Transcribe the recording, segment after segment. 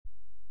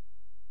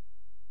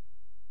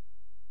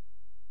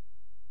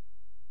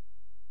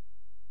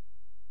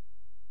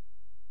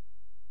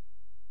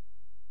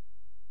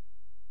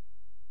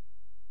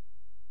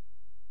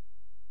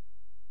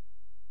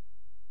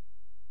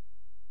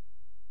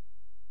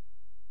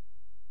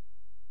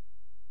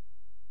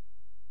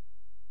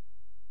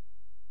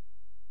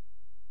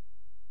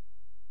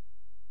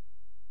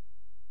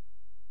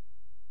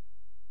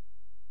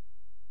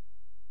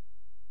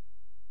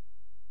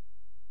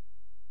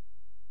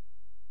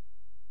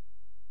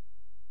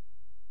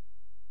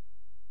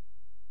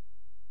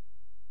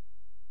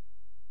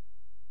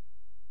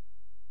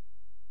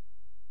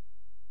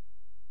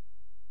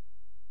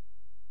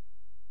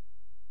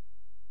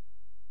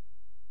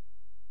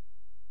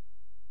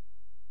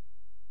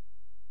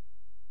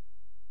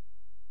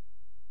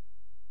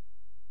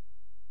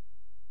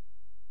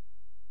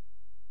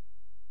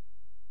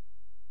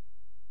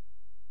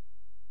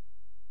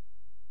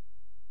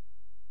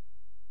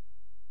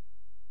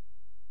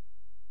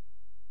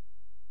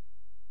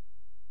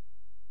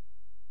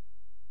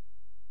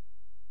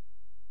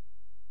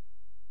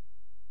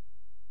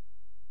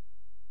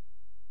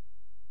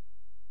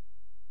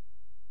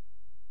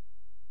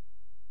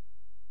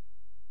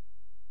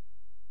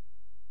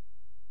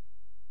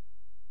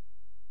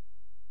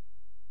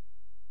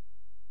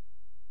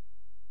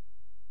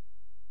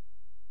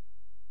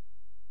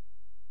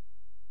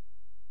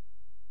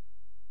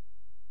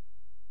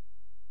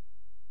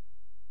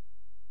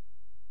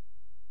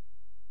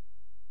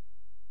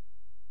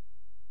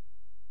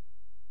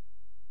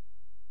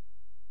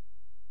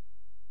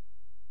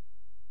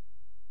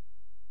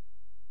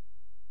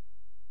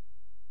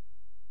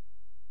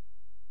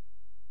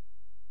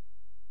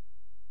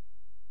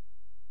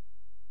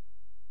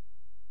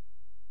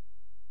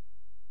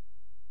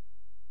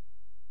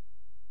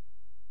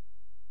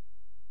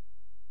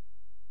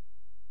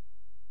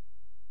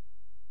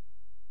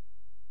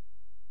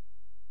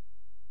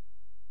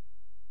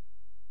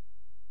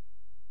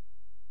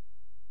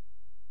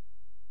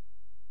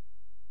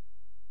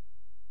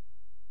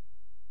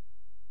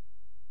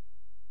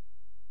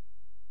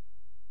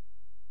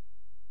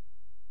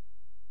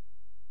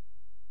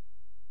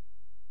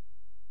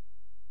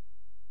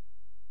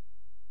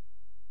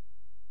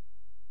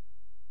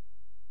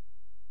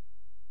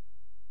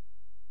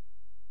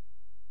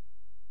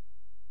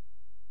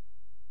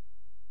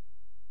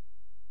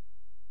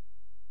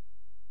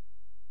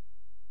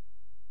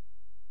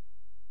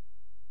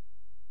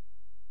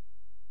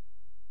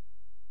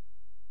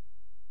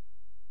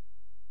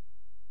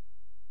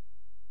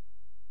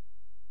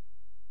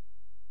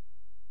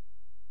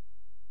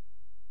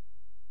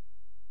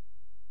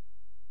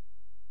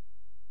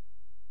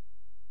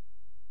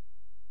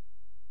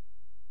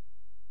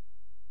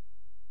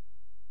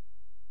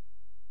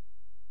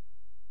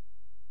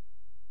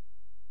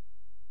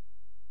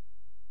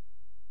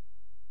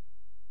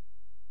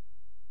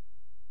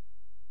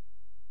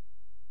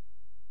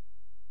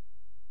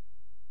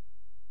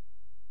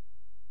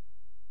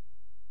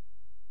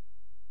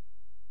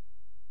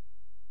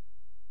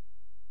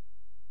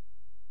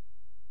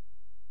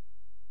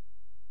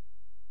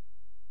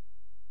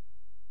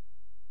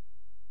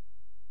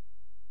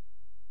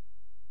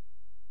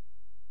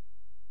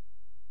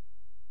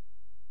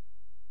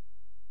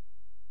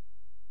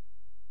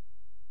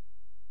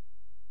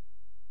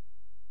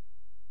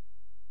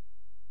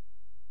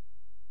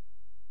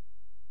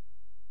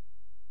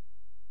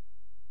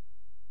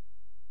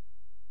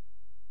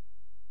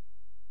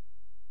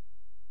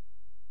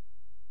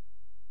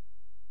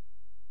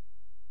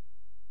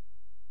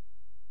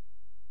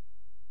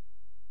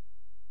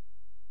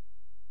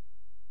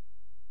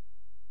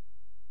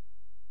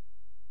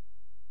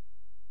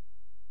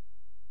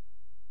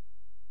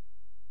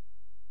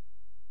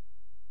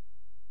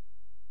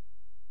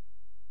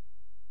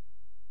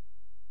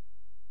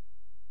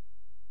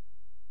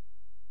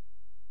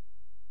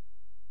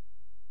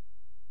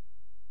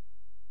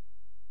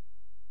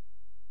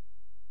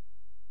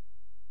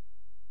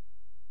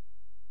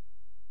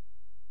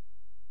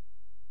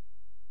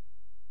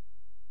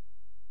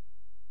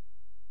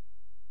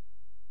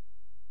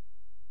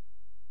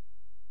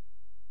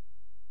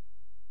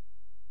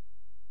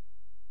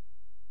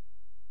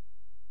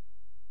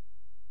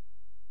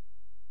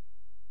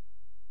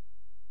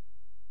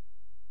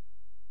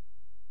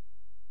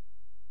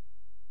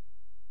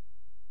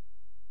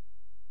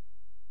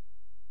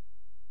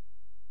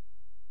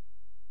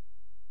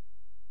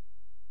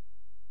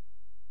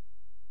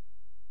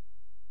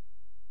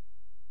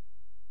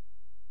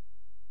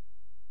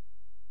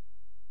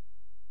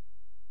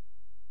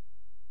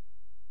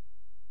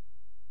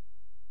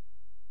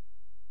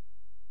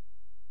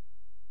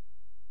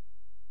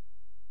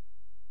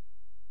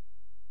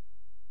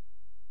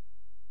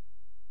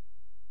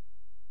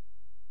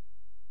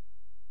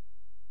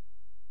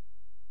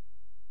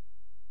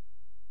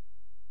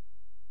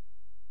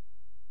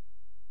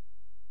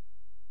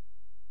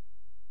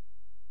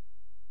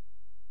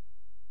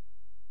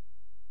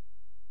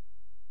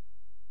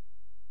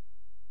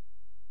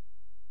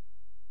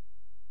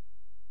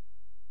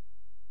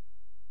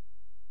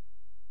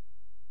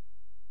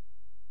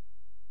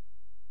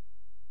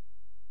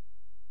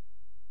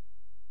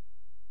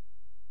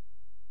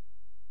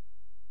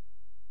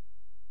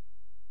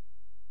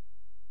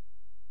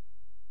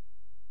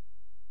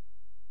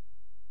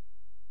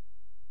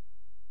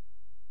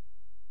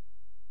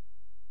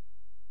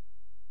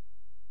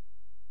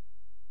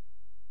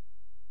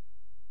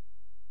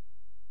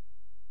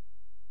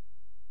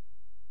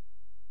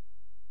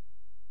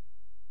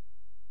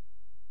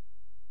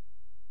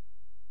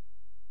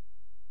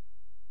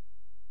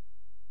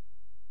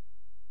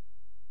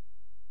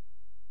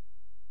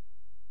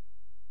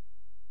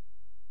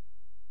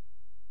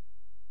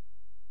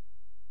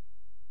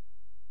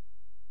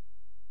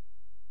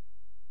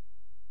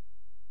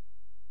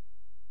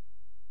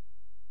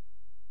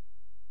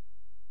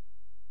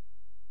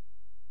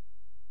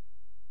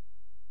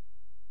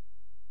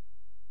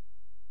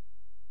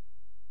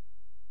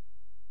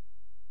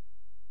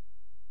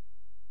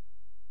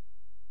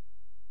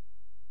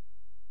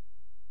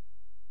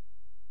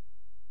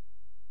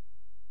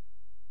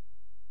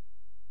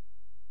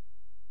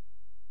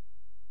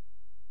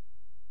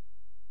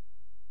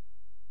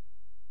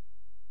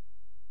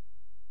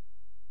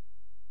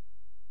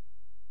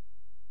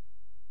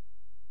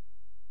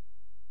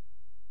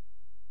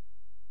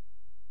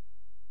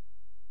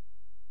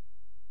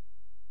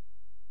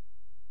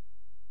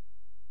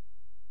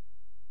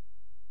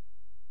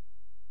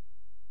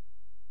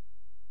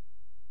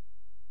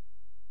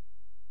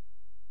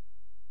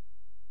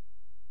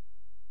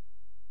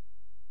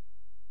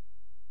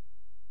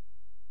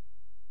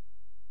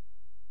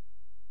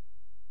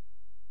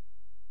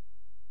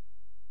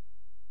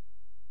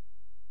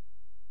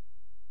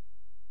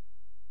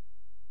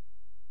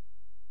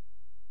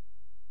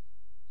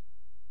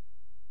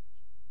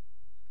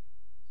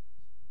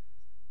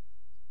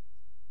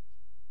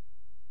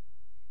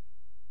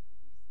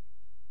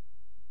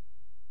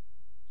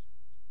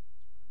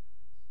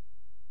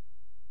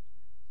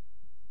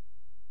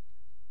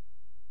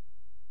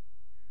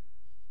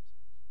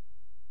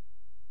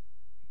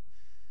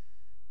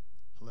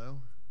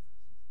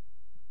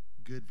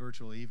good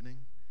virtual evening.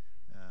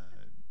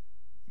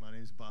 My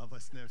name is Bob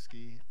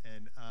Lesnefsky,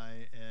 and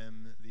I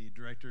am the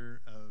Director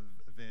of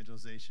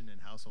Evangelization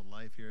and Household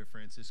Life here at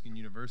Franciscan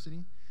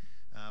University.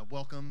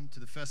 Welcome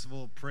to the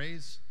Festival of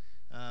Praise.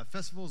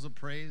 Festivals of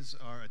Praise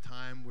are a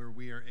time where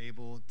we are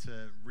able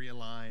to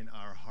realign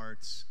our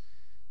hearts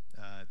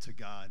to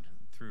God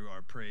through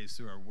our praise,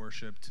 through our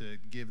worship, to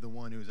give the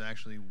one who is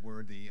actually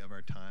worthy of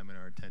our time and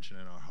our attention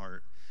and our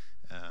heart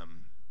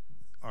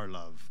our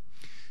love.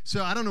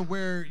 So I don't know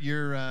where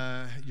you're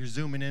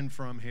zooming in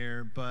from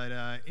here,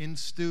 but in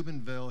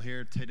Steubenville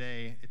here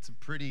today, it's a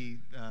pretty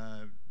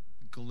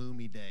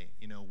gloomy day,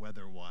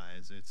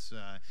 weather-wise. It's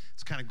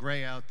kind of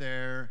gray out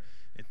there.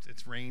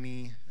 It's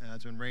rainy.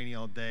 It's been rainy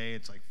all day.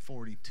 It's like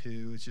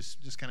 42. It's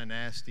just kind of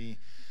nasty.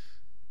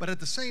 But at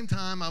the same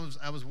time,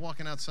 I was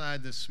walking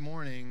outside this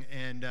morning,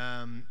 and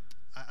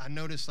I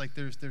noticed like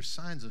there's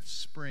signs of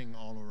spring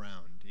all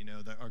around.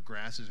 Our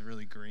grass is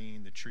really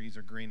green. The trees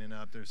are greening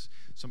up. There's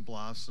some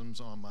blossoms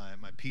on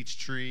my peach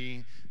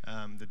tree.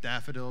 The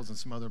daffodils and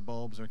some other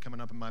bulbs are coming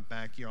up in my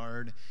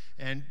backyard.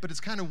 But it's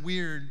kind of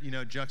weird,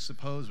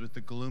 juxtaposed with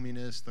the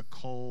gloominess, the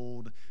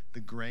cold, the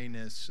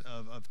grayness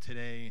of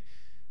today.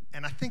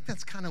 And I think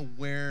that's kind of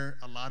where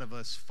a lot of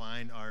us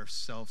find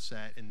ourselves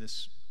at in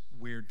this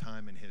weird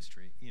time in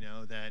history,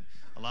 that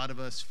a lot of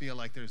us feel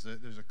like there's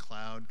a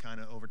cloud kind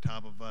of over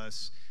top of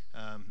us.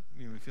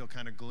 We feel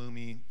kind of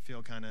gloomy,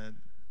 feel kind of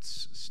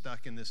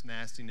stuck in this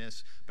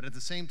nastiness. But at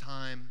the same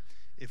time,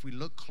 if we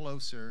look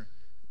closer,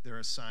 there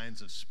are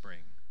signs of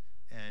spring.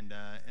 And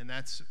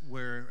that's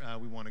where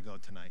we want to go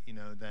tonight.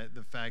 That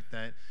the fact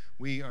that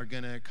we are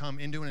going to come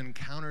into an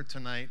encounter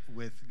tonight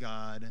with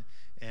God,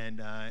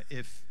 and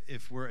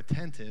if we're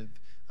attentive,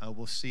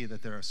 we'll see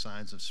that there are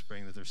signs of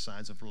spring, that there's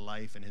signs of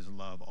life and His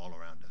love all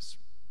around us.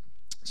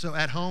 So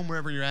at home,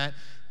 wherever you're at,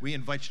 we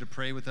invite you to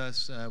pray with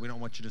us. We don't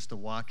want you just to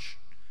watch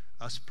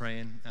us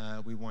praying.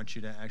 We want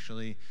you to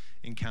actually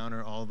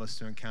encounter, all of us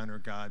to encounter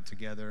God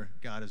together.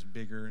 God is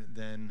bigger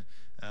than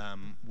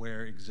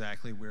where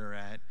exactly we're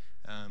at.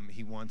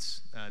 He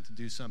wants to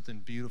do something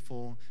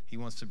beautiful. He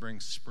wants to bring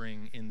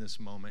spring in this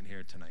moment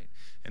here tonight.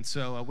 And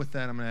so with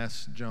that, I'm going to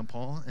ask John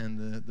Paul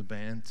and the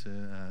band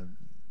to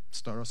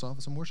start us off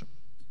with some worship.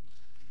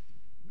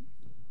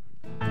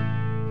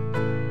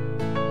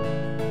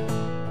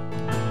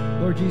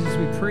 Lord Jesus,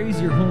 we praise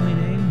your holy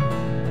name.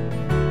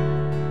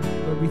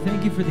 Lord, we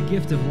thank you for the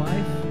gift of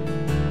life.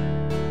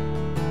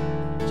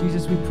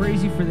 Jesus, we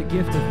praise you for the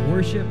gift of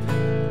worship.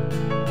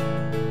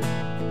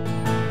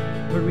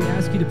 Lord, we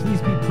ask you to please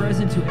be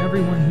present to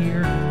everyone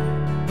here,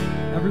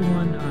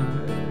 everyone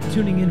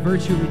tuning in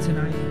virtually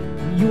tonight.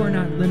 You are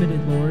not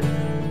limited, Lord,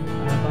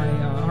 by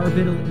our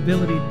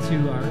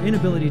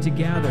inability to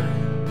gather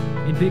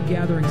in big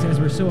gatherings as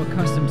we're so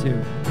accustomed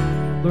to.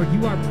 Lord,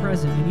 you are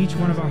present in each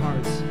one of our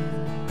hearts.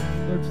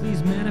 Lord,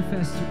 please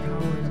manifest your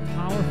power in a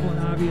powerful and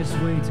obvious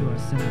way to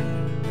us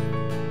tonight.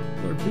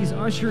 Lord, please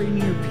usher in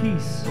your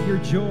peace, your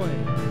joy.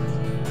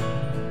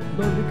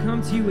 Lord, we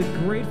come to you with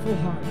grateful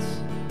hearts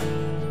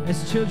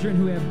as children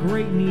who have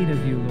great need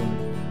of you, Lord.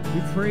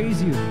 We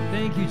praise you.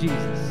 Thank you,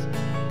 Jesus.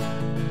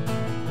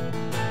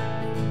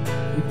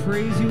 We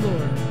praise you,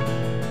 Lord.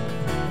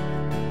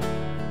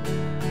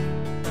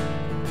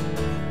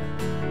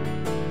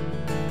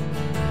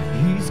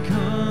 He's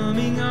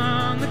coming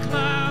on the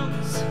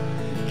clouds.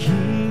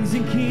 Kings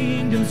and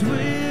kingdoms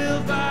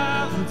will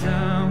bow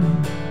down,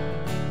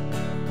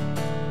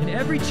 and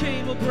every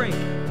chain will break,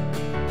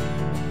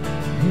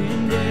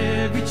 and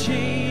every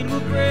chain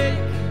will break,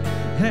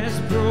 as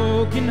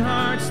broken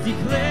hearts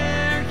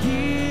declare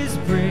his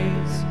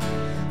praise.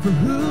 For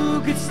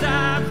who could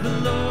stop the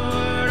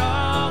Lord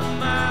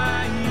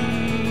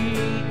Almighty?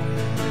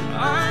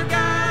 Our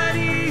God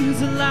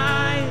is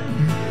alive,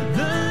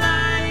 the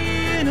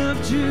Lion of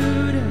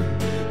Judah.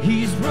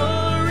 He's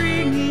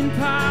roaring in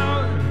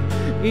power,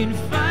 in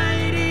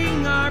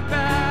fighting our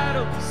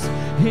battles,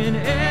 and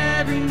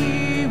every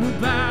knee will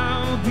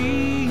bow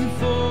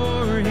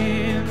before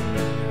him.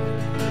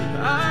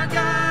 Our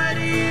God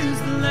is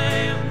the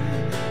Lamb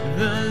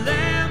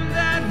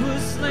that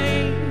was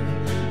slain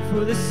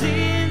for the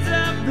sins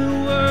of the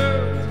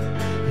world.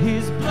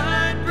 His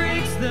blood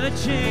breaks the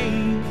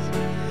chains,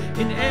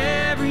 and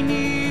every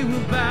knee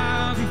will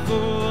bow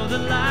before the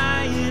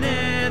Lion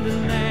and the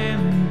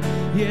Lamb.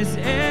 Yes,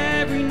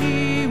 every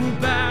knee will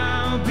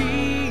bow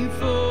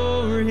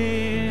before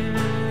him.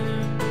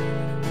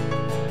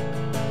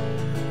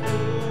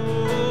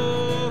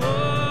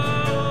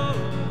 Oh,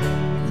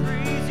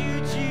 praise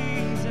you,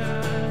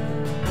 Jesus.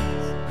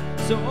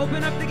 So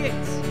open up the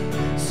gates.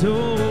 So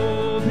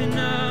open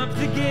up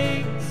the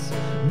gates.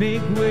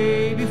 Make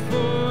way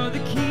before the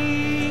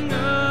King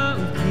of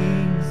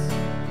Kings.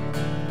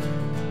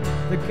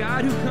 The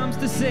God who comes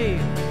to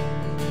save.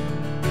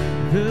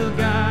 The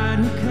God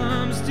who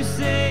comes to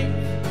save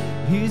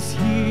is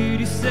here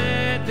to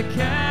set the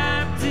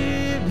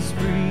captives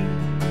free.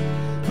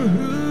 For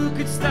who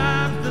could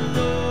stop the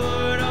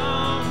Lord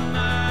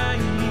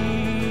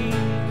Almighty?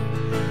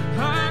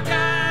 Our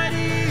God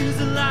is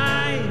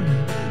alive,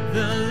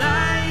 the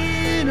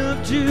Lion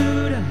of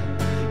Judah.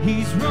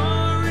 He's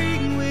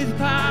roaring with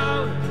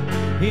power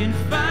in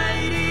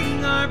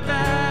fighting our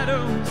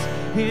battles,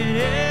 and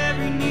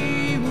every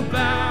knee will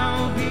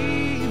bow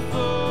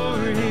before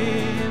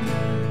him.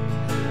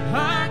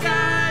 Our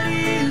God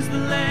is the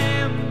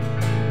Lamb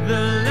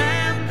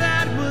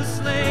that was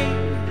slain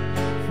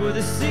for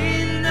the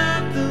sin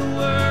of the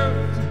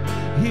world.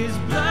 His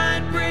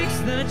blood breaks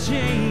the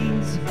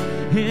chains,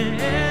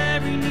 and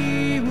every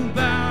knee will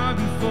bow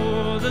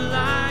before the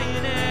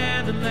Lion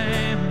and the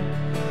Lamb,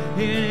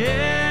 and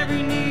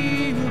every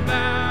knee will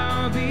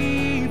bow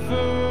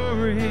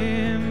before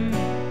him.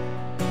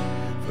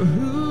 For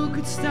who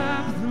could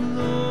stop the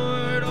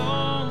Lord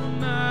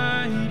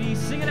Almighty?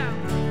 Sing it out.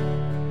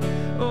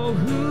 Oh,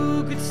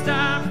 who could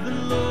stop the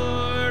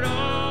Lord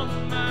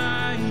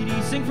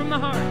Almighty? Sing from the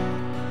heart.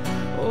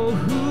 Oh,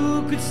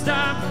 who could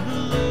stop the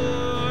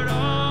Lord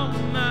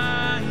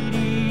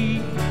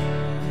Almighty?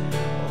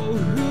 Oh,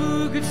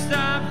 who could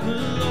stop the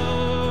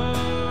Lord?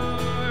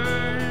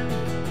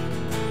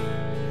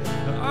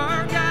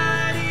 Our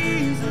God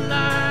is the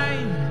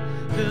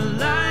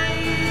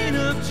Lion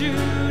of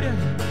Judah.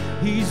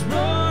 He's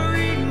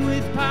roaring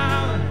with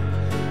power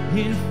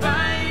in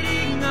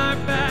fighting our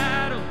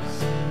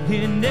battles,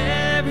 and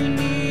every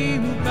knee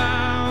will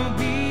bow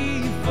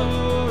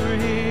before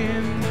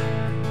him.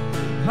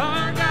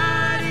 Our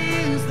God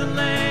is the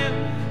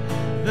Lamb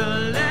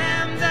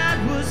that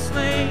was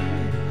slain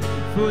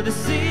for the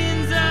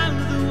sins of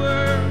the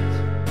world.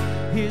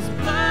 His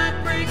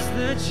blood breaks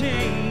the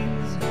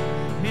chains,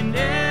 and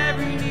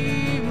every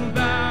knee will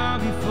bow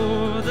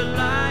before the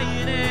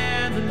Lion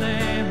and the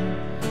Lamb.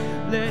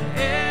 Let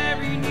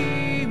every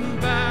knee will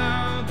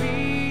bow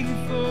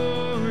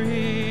before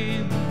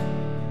him.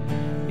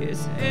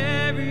 Yes,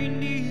 every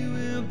knee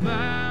will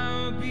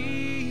bow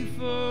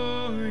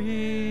before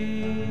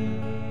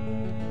him.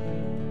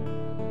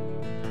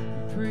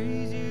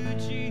 Praise you,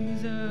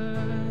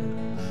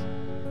 Jesus,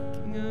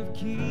 King of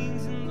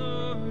kings and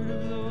Lord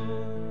of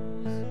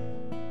lords.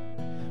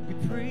 We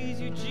praise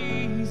you,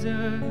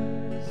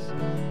 Jesus.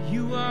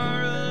 You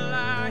are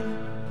alive.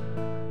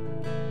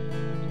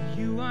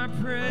 You are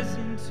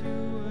present to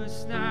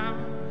us now.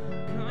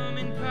 Come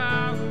in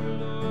power,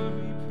 Lord,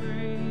 we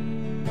pray.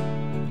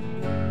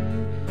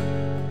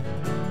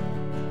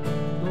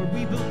 Lord,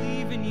 we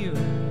believe in you.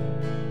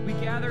 We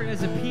gather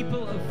as a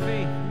people of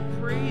faith. We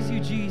praise you,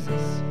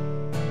 Jesus.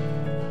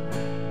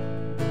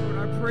 Lord,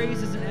 our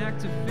praise is an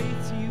act of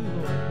faith to you,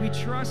 Lord. We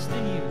trust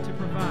in you to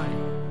provide.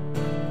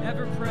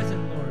 Ever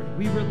present, Lord.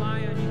 We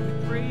rely on you. We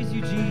praise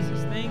you,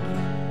 Jesus. Thank you.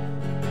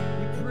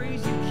 We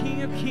praise you,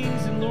 King of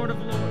kings and Lord of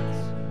lords.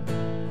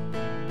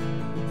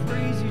 We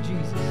praise you,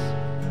 Jesus.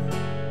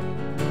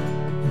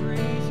 We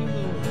praise you,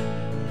 Lord.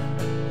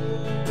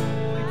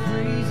 We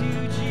praise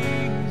you,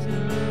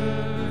 Jesus.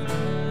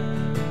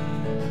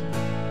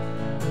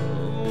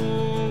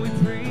 Oh, we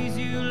praise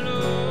you,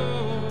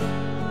 Lord.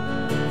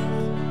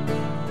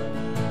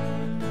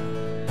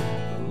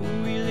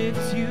 Oh, we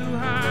lift you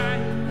high.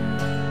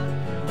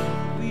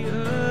 We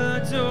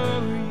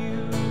adore you.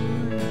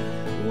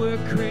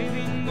 We're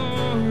craving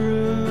more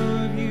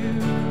of you.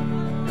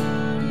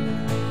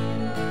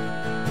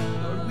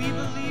 Lord, we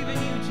believe in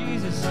you,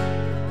 Jesus.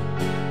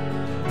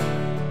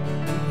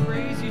 We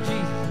praise you,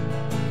 Jesus.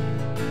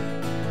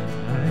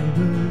 I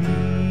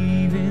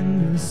believe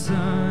in the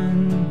Son.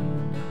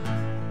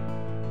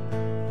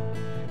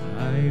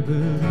 I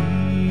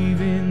believe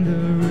in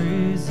the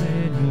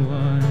risen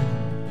one.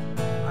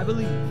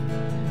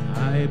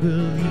 I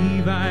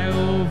believe I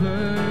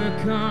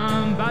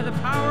overcome by the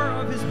power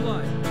of his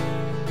blood.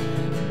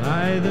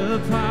 By the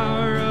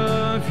power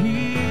of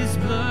his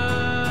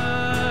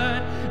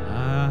blood.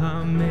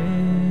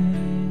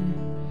 Amen.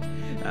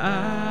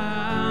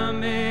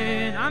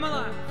 Amen. I'm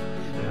alive.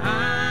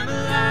 I'm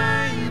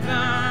alive.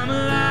 I'm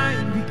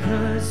alive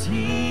because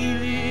he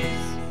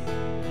lives.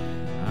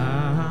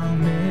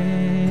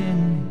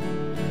 Amen.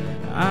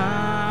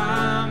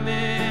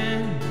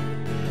 Amen.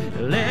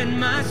 Let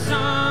my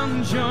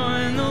song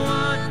join the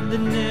one that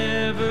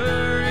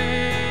never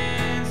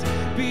ends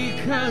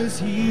because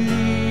he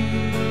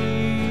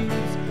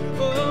lives.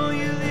 Oh,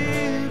 you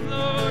live,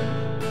 Lord,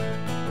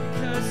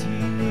 because he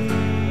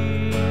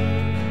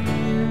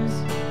lives.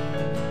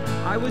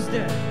 I was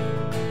dead.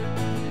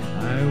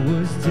 I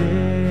was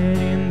dead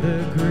in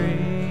the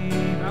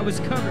grave. I was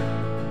covered.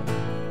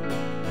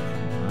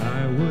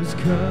 I was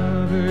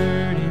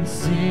covered in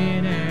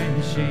sin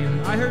and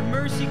shame. I heard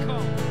mercy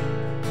call.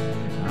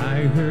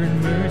 I heard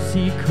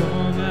mercy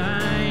call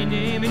my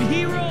name, and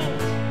he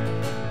rolled.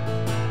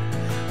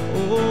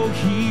 Oh,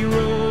 he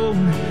rolled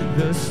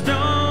the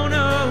stone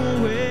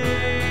away.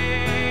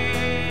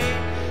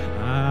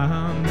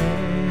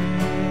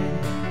 Amen.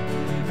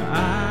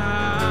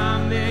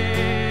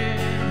 Amen.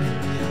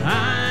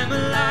 I'm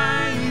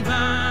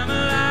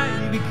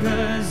alive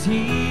because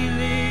he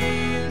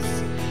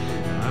lives.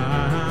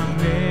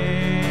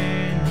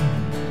 Amen.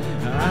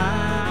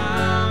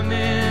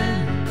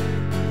 Amen.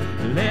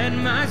 Let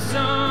my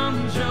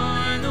song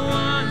join the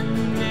one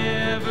who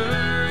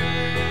never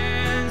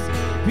ends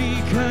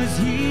because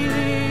he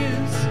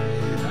lives.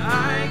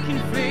 I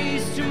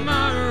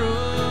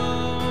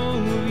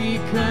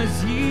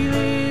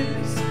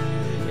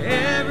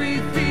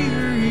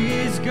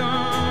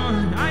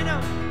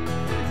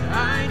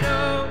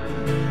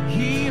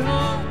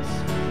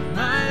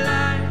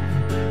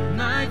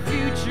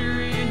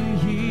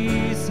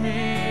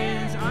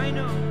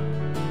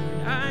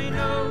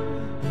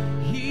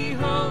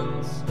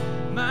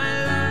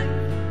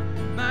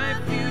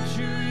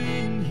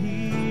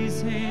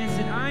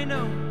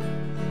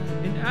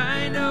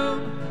I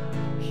know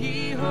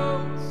He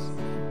holds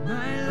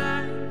my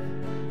life,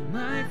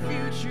 my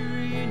future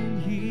in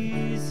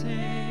His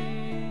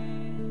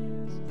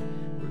hands.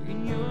 We're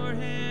in Your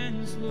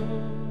hands,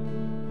 Lord.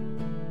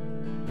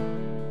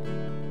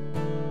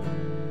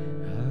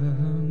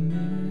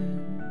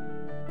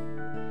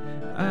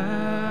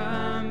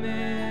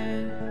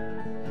 Amen.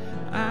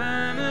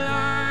 I'm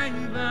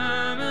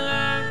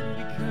alive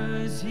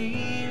because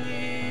He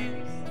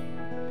lives.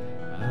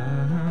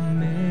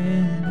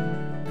 Amen.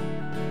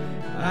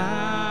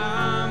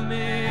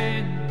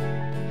 Amen.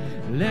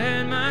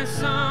 Let my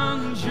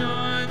song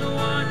join the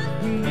one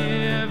who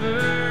never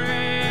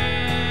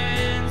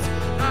ends.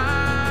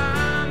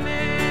 Amen.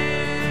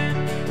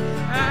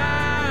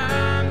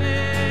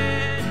 Amen.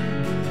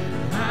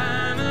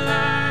 I'm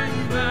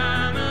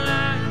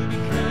alive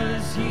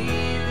because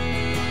He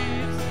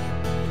lives.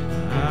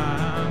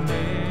 Amen.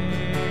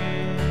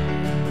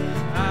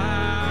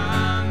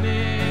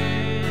 Amen.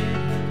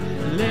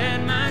 Let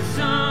my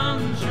song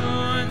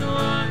join the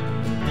one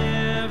who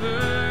never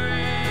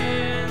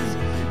ends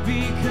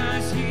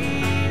because He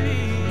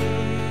lives.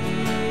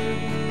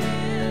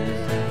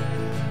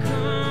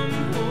 Come,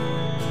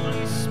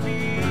 Holy Spirit,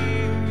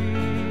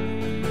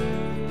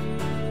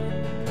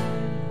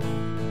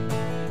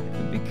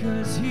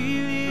 because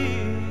He lives.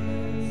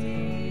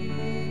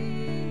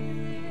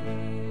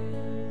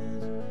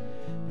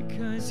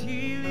 Because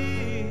He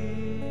lives.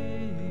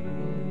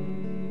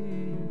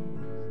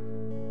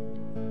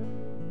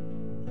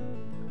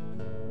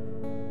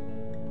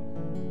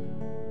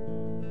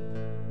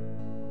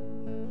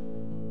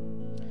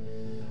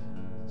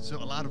 So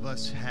a lot of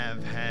us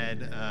have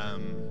had,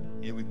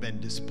 we've been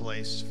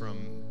displaced from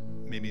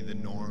maybe the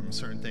norm,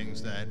 certain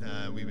things that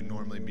we would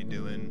normally be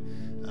doing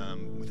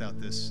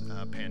without this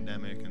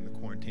pandemic and the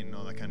quarantine and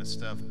all that kind of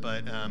stuff.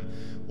 But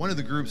one of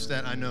the groups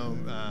that I know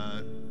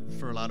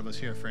for a lot of us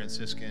here at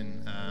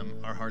Franciscan,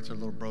 our hearts are a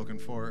little broken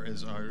for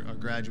is our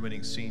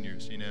graduating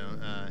seniors. You know,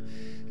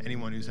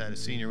 anyone who's had a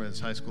senior, whether it's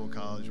high school,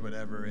 college,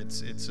 whatever,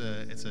 it's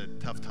a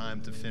tough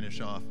time to finish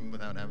off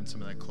without having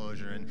some of that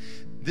closure. And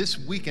this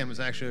weekend was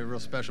actually a real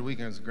special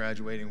weekend. It was a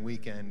graduating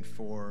weekend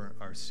for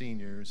our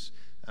seniors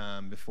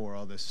before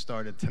all this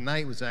started.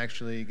 Tonight was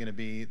actually going to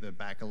be the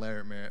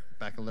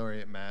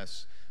baccalaureate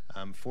mass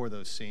for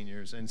those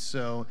seniors. And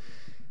so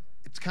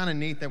it's kind of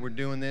neat that we're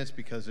doing this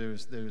because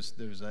there's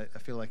I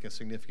feel like a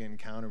significant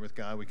encounter with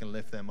God. We can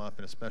lift them up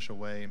in a special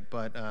way.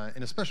 But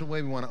in a special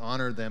way, we want to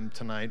honor them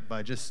tonight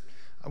by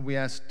we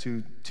asked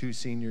two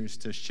seniors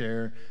to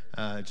share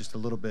just a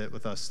little bit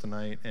with us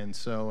tonight. And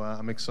so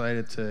I'm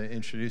excited to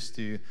introduce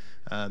to you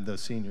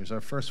those seniors.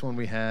 Our first one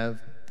we have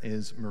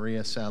is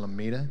Maria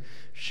Salamita.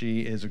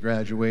 She is a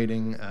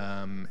graduating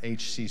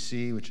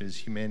HCC, which is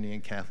Humanity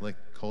and Catholic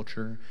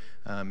Culture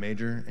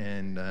major,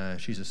 and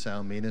she's a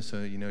Salamita,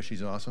 so you know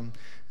she's awesome.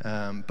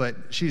 But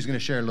she's going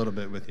to share a little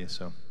bit with you,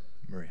 so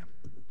Maria.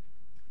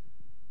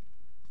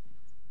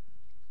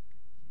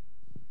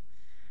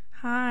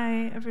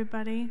 Hi,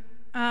 everybody.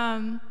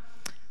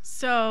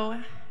 So,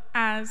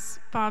 as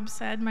Bob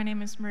said, my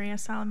name is Maria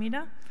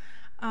Salamita.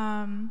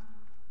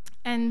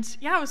 And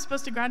yeah, I was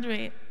supposed to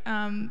graduate,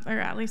 or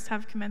at least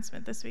have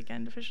commencement this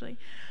weekend officially.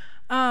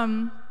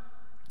 But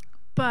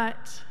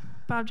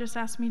Bob just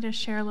asked me to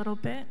share a little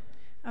bit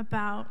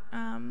about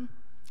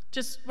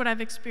just what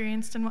I've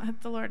experienced and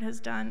what the Lord has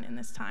done in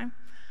this time.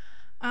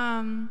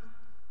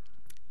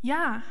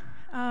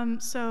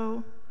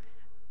 So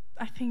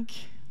I think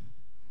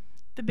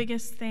the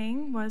biggest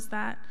thing was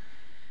that,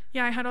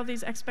 I had all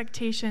these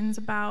expectations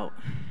about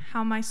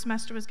how my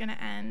semester was going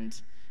to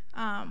end,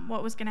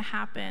 what was going to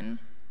happen,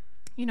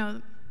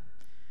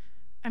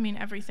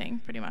 everything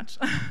pretty much,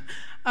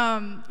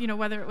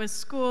 whether it was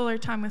school or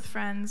time with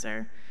friends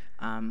or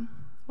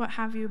what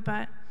have you.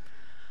 But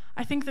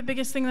I think the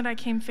biggest thing that I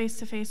came face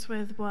to face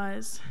with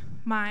was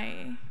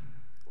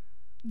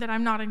that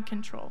I'm not in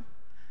control,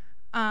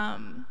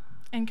 and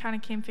kind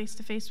of came face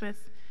to face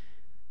with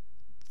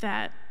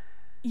that.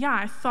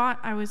 I thought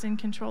I was in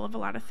control of a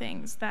lot of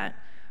things that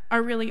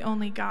are really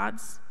only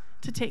God's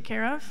to take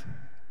care of.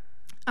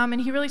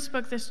 And He really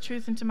spoke this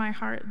truth into my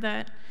heart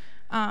that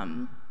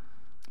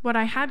what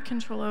I had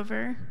control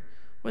over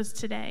was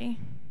today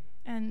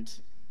and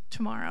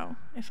tomorrow,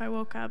 if I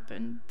woke up,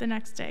 and the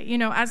next day,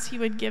 as He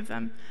would give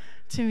them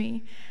to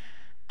me.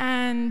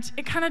 And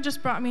it kind of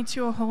just brought me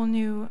to a whole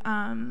new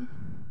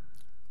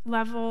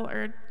level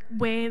or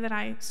way that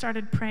I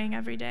started praying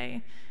every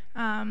day.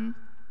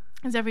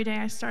 As every day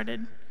I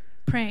started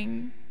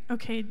praying,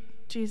 okay,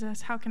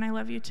 Jesus, how can I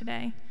love you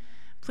today?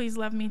 Please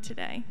love me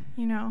today,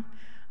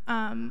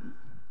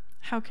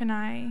 How can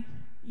I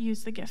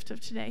use the gift of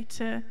today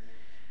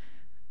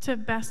to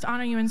best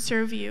honor you and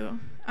serve you?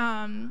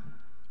 And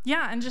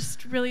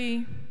just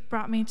really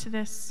brought me to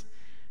this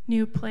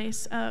new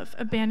place of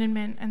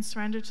abandonment and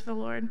surrender to the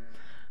Lord.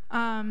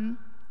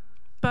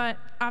 But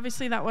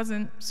obviously that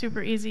wasn't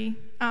super easy.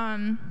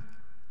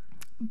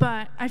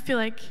 But I feel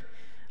like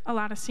a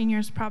lot of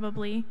seniors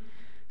probably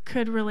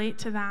could relate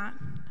to that.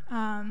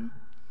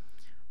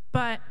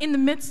 But in the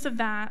midst of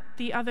that,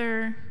 the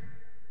other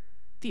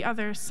the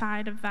other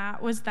side of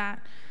that was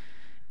that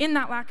in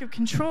that lack of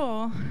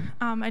control,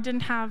 I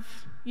didn't have,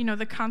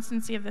 the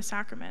constancy of the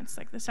sacraments.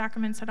 Like, the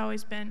sacraments had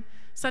always been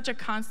such a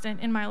constant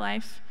in my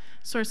life,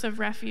 source of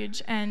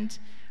refuge, and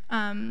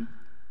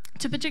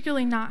to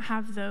particularly not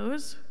have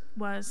those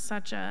was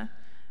such a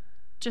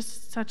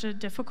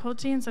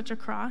difficulty and such a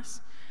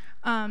cross.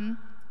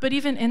 But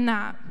even in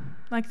that,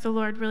 like, the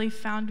Lord really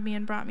found me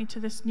and brought me to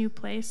this new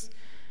place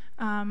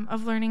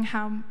of learning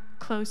how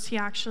close he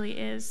actually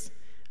is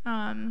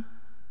in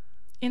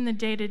the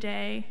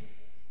day-to-day,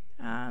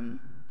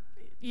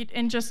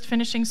 and just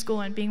finishing school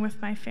and being with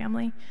my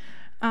family.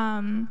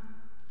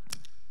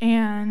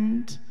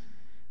 And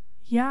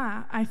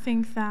yeah, I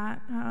think that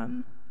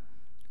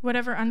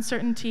whatever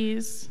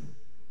uncertainties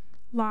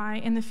lie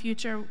in the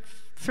future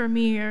for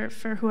me or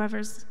for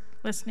whoever's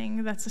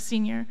listening that's a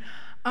senior,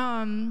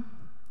 that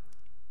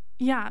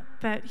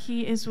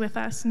he is with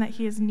us and that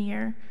he is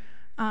near.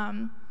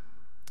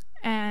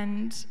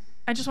 And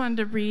I just wanted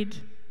to read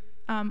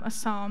a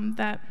psalm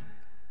that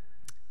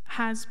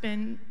has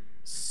been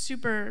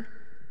super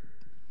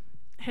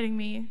hitting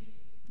me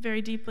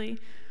very deeply.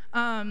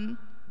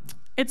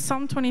 It's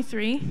Psalm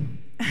 23.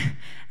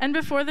 And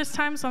before this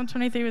time, Psalm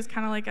 23 was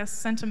kind of like a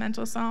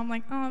sentimental psalm,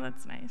 like, oh,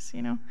 that's nice,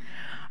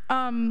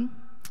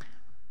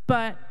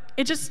 But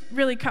it just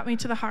really cut me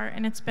to the heart,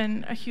 and it's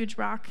been a huge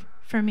rock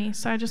for me.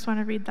 So I just want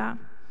to read that.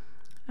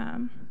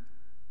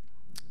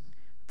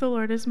 The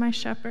Lord is my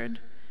shepherd.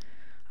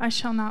 I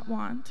shall not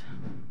want.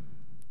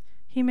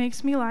 He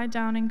makes me lie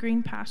down in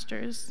green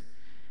pastures.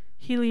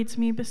 He leads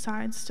me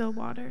beside still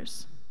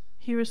waters.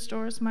 He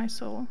restores my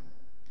soul.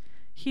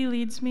 He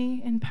leads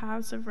me in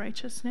paths of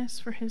righteousness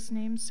for his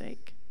name's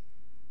sake.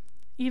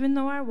 Even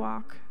though I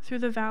walk through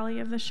the valley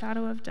of the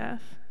shadow of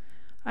death,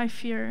 I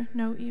fear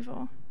no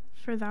evil,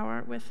 for thou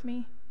art with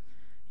me.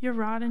 Your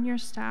rod and your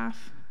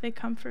staff, they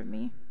comfort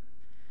me.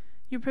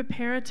 You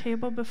prepare a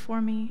table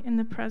before me in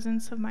the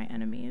presence of my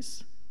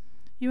enemies.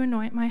 You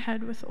anoint my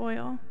head with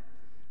oil.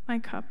 My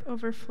cup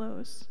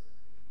overflows.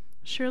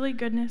 Surely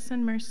goodness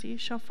and mercy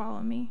shall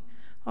follow me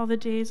all the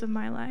days of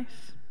my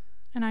life,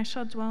 and I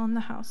shall dwell in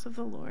the house of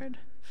the Lord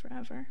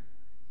forever.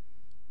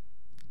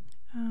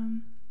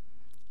 Amen.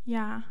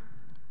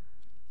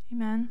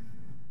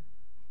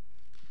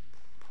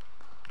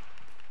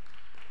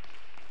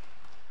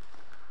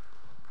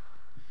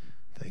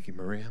 Thank you,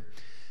 Maria.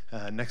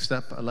 Next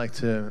up, I'd like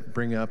to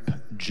bring up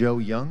Joe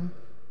Young.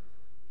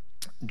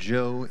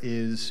 Joe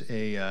is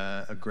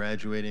a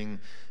graduating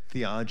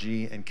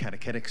theology and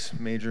catechetics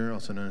major,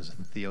 also known as a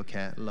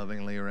Theocat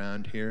lovingly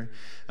around here.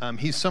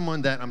 He's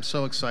someone that I'm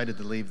so excited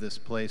to leave this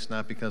place,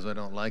 not because I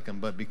don't like him,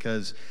 but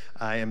because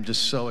I am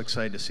just so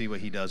excited to see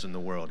what he does in the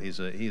world. He's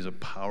a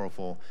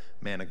powerful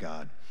man of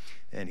God,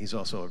 and he's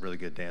also a really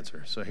good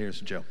dancer. So here's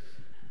Joe.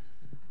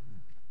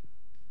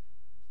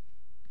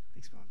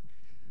 Thanks, Bob.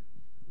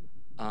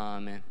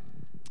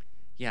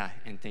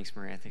 And thanks,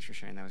 Maria. Thanks for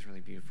sharing. That was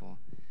really beautiful.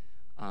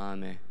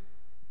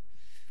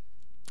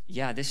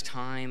 This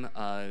time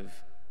of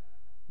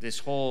this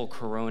whole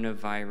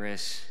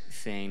coronavirus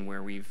thing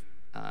where we've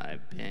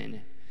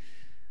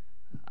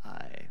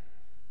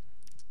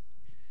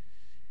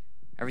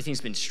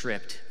everything's been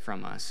stripped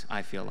from us,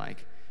 I feel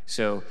like.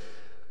 So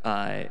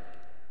I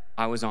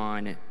was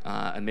on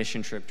a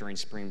mission trip during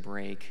spring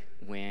break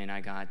when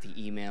I got the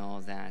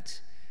email that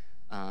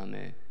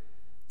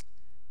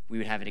we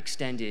would have an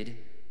extended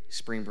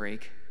spring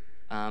break.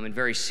 And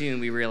very soon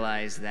we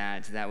realized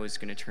that was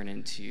going to turn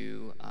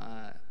into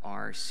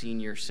our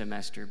senior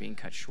semester being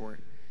cut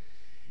short.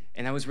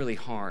 And that was really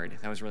hard.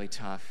 That was really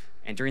tough.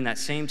 And during that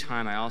same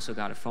time, I also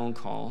got a phone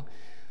call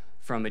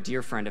from a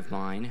dear friend of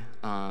mine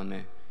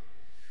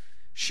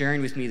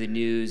sharing with me the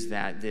news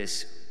that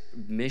this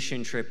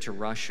mission trip to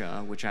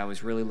Russia, which I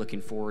was really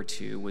looking forward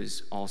to,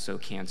 was also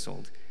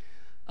canceled.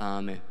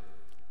 And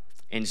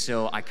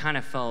so I kind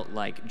of felt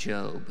like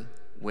Job,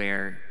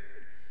 where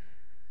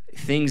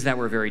things that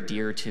were very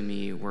dear to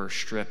me were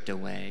stripped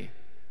away.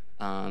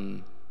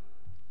 And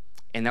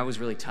that was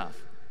really tough.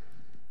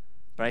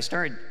 But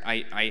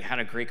I had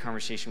a great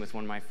conversation with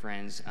one of my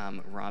friends,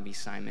 Robbie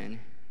Simon,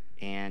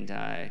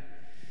 and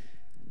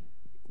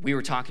we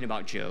were talking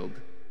about Job.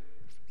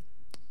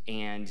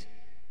 And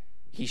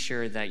he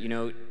shared that,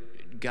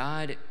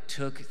 God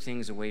took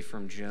things away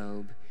from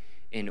Job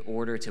in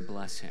order to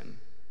bless him,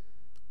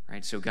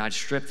 right? So God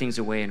stripped things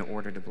away in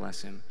order to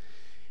bless him.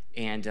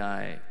 And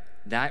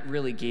that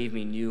really gave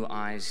me new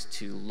eyes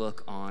to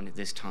look on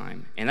this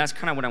time. And that's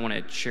kind of what I want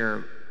to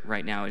share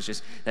right now, is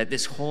just that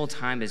this whole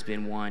time has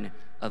been one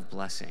of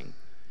blessing.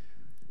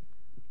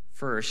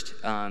 First,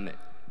 one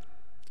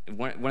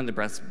of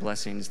the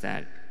blessings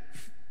that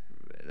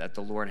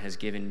the Lord has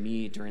given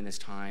me during this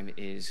time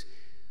is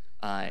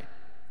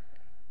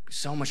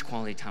so much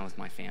quality time with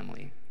my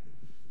family.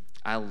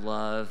 I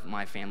love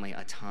my family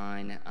a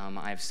ton.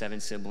 I have 7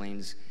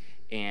 siblings,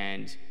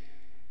 and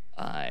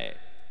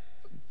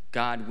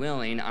God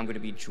willing, I'm going to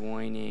be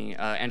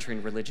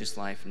entering religious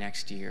life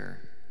next year.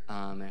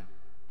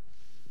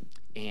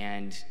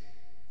 And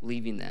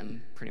leaving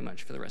them pretty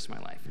much for the rest of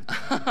my life.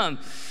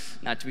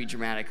 Not to be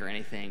dramatic or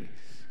anything.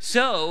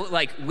 So,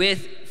 like,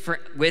 with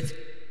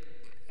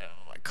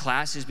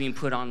classes being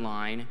put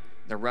online,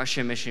 the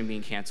Russia mission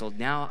being canceled,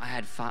 now I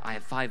have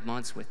 5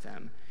 months with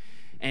them.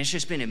 And it's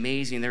just been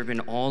amazing. There have been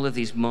all of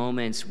these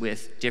moments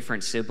with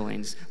different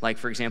siblings. Like,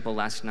 for example,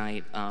 last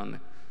night,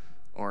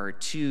 or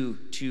two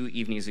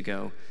evenings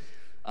ago,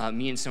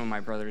 me and some of my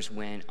brothers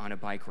went on a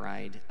bike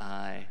ride,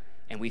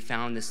 and we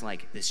found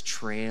this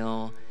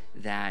trail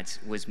that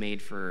was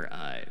made for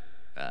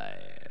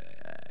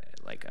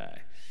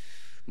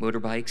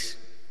motorbikes.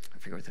 I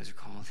forget what those are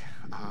called.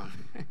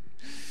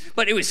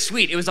 But it was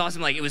sweet. It was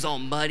awesome. Like, it was all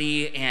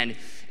muddy, and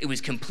it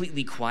was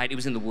completely quiet. It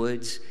was in the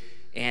woods,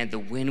 and the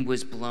wind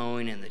was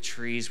blowing, and the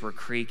trees were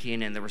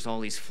creaking, and there was all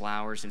these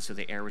flowers, and so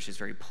the air was just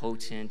very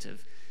potent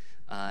of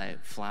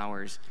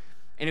flowers.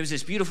 And it was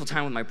this beautiful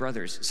time with my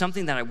brothers,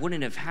 something that I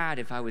wouldn't have had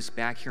if I was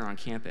back here on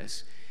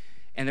campus.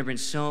 And there have been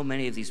so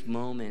many of these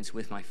moments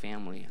with my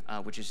family,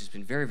 which has just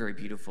been very, very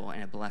beautiful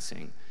and a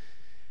blessing.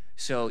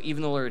 So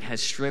even though the Lord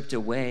has stripped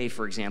away,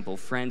 for example,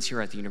 friends here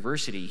at the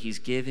university, he's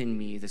given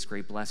me this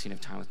great blessing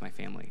of time with my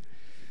family.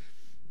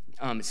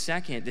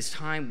 Second, this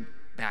time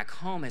back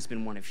home has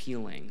been one of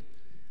healing.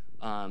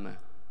 All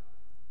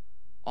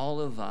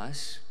of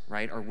us,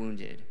 right, are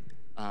wounded,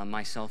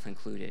 myself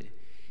included.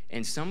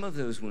 And some of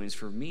those wounds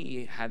for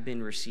me have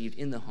been received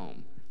in the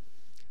home.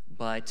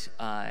 But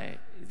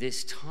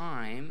this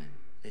time,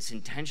 this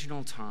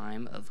intentional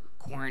time of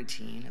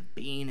quarantine, of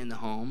being in the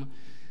home,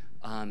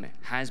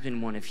 has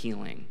been one of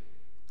healing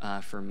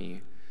for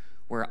me,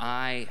 where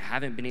I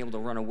haven't been able to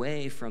run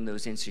away from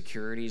those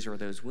insecurities or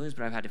those wounds,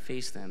 but I've had to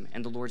face them.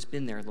 And the Lord's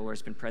been there. The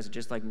Lord's been present.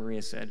 Just like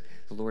Maria said,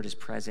 the Lord is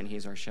present. He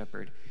is our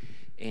shepherd.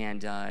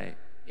 And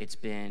it's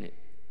been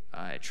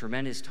a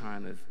tremendous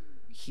time of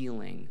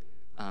healing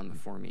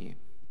for me.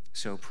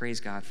 So praise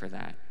God for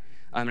that.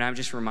 And I'm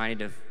just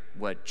reminded of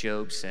what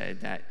Job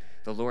said, that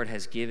the Lord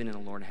has given and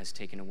the Lord has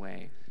taken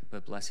away,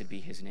 but blessed be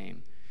his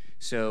name.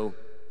 So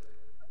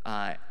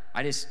I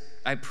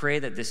pray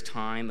that this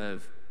time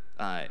of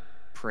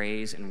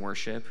praise and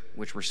worship,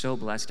 which we're so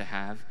blessed to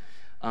have,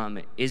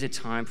 is a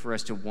time for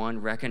us to, one,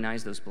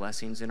 recognize those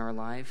blessings in our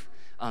life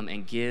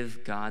and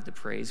give God the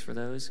praise for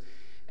those,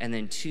 and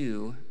then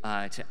two,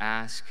 to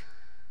ask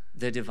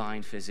the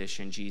divine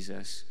physician,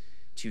 Jesus,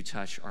 to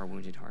touch our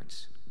wounded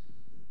hearts.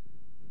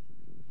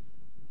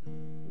 We're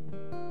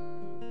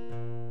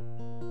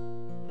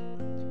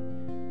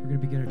going to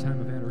begin our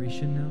time of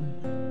adoration now.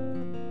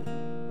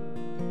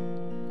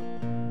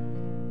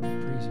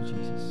 Praise you,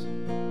 Jesus.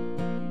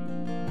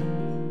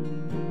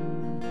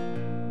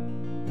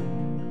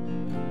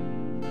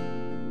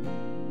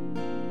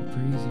 We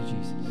praise you,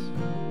 Jesus.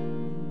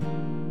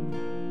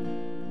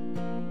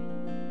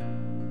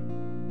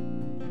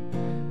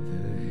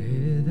 The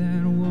head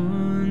that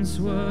once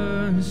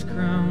was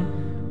crowned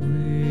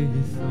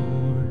with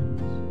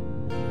thorns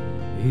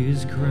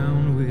is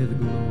crowned with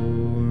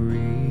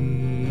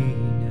glory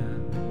now.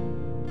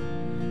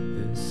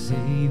 The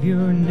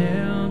Savior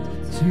knelt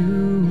to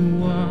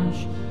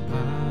wash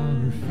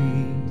our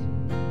feet.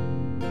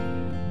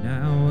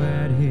 Now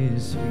at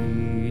his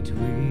feet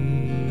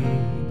we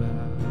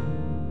bow.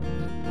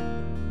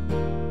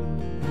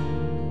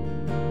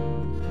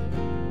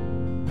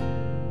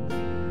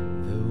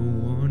 The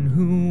one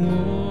who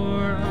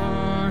wore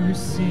our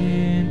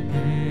sin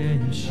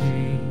and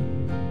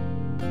shame,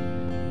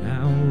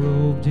 now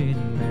robed in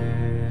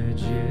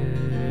majesty,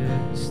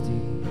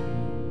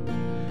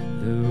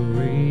 the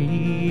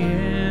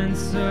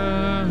radiance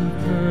of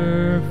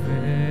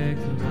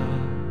perfect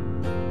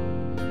love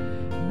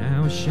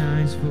now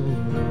shines for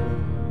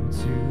all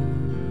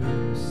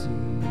to see.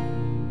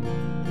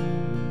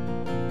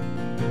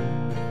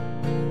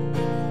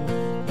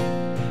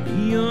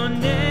 Your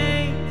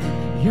name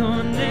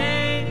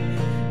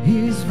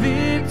is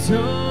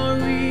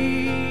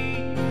victory.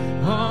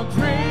 All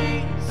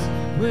praise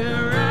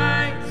will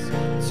rise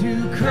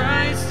to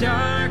Christ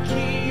our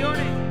King.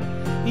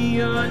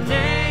 Your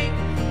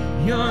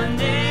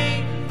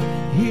name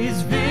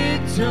is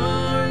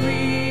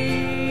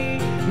victory.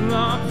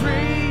 All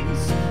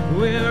praise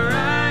will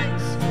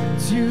rise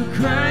to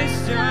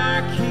Christ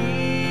our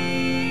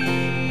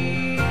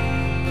King.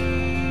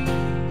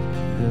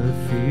 The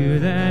fear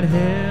that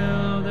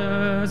held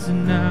us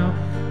now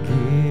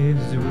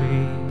gives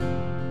way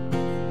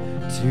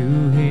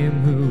to him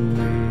who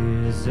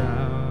is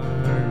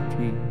our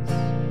peace.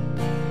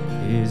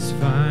 His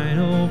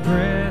final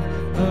breath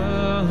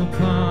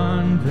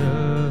upon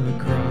the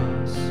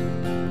cross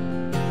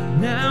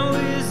now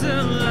is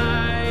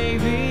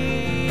alive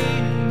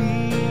in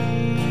me.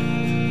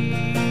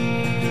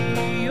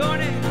 Your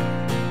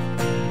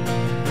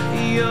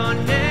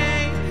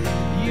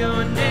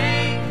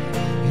name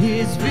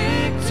is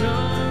victory.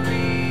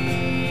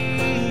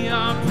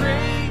 Our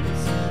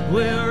praise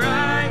will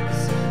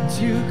rise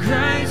to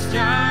Christ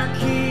our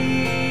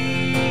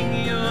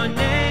King. Your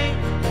name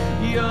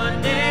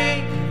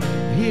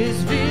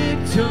is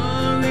victory.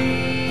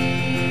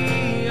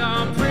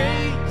 Our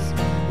praise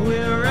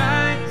will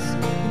rise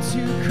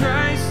to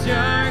Christ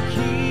our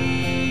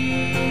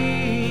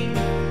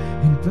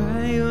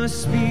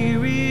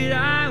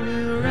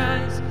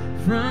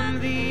from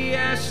the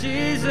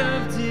ashes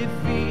of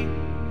defeat.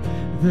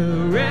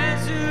 The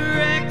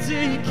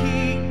resurrected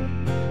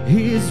King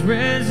is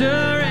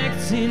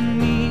resurrecting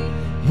me.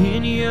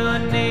 In your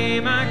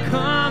name I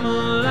come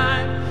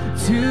alive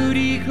to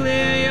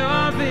declare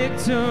your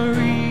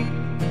victory.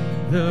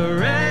 The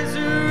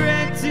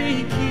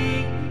resurrected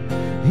King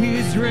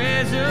is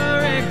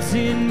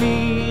resurrecting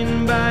me.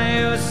 And by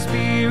your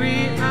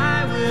Spirit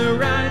I will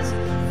rise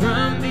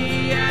from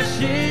the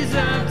ashes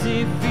of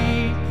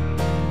defeat.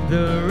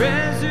 The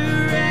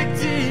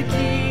resurrected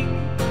King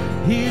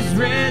is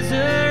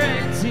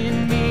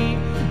resurrecting me.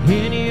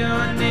 In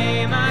your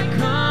name I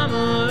come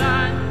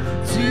alive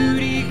to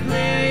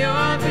declare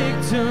your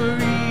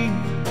victory.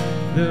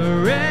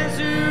 The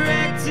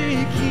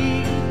resurrected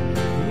King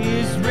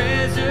is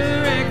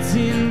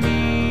resurrecting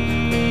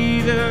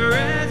me. The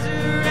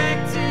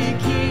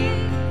resurrected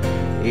King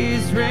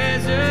is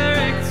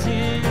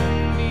resurrecting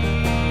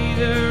me.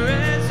 The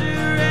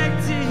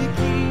resurrected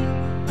King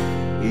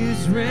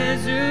is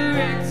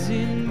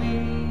resurrecting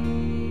me.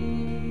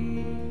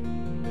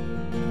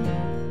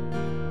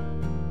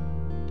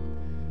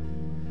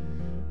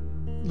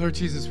 Lord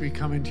Jesus, we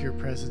come into your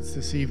presence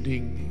this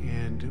evening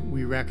and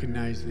we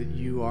recognize that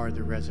you are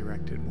the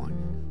resurrected one,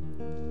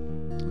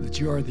 that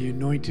you are the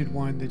anointed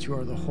one, that you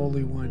are the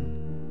holy one.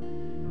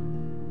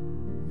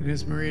 And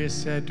as Maria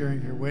said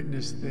during her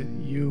witness, that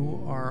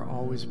you are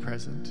always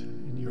present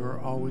and you are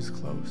always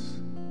close.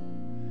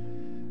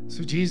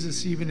 So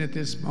Jesus, even at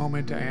this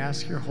moment, I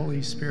ask your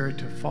Holy Spirit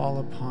to fall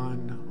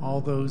upon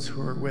all those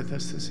who are with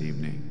us this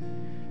evening,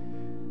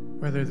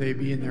 whether they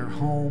be in their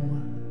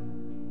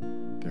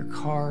home, their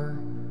car,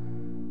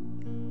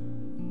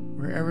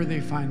 wherever they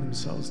find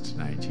themselves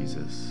tonight,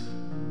 Jesus.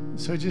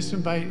 So just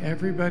invite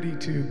everybody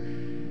to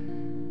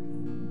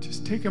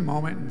just take a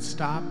moment and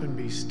stop and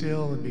be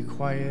still and be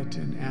quiet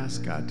and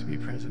ask God to be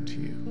present to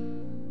you.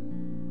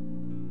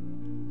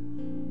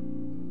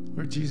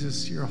 Lord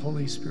Jesus, your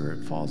Holy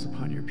Spirit falls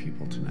upon your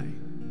people tonight.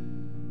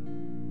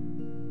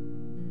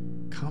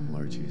 Come,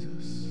 Lord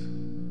Jesus.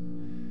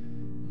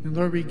 And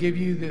Lord, we give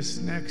you this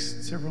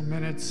next several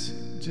minutes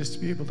just to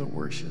be able to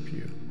worship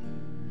you.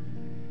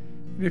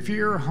 And if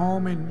you're at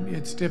home and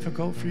it's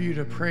difficult for you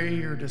to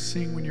pray or to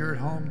sing when you're at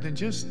home, then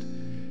just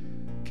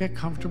get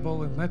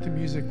comfortable and let the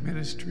music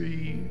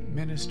ministry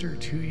minister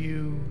to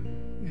you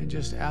and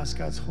just ask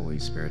God's Holy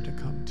Spirit to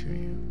come to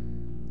you.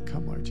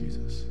 Come, Lord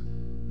Jesus.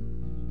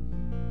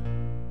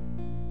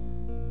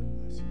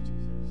 Bless you,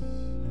 Jesus.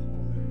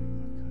 Holy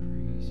Lord God.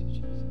 Praise you,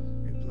 Jesus.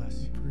 We bless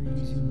you.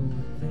 Praise you,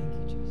 Lord. Thank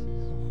you,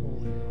 Jesus.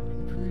 Holy Lord.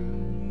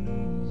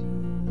 Praise you,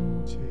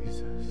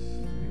 Jesus.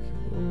 Thank you,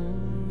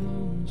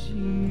 Lord.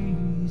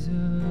 Jesus.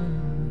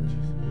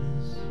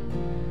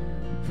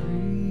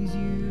 Praise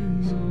you,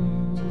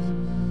 Lord.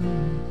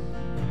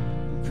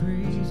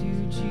 Praise you,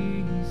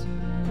 Jesus.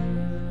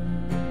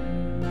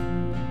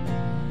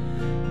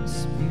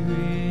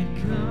 Spirit,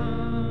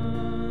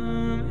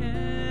 come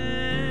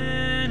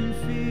and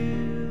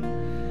fill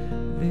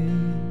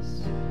this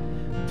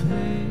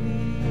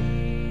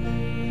place.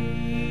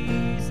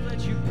 Let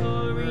your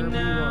glory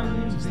now.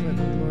 Just let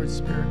the Lord's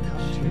Spirit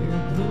come to you.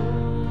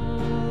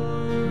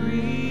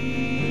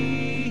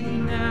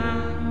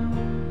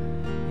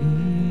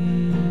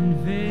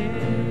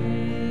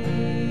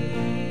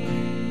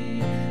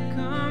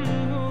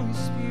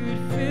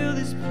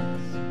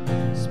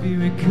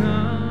 Spirit,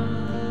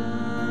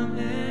 come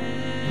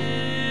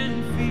and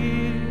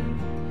fill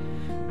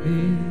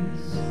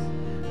this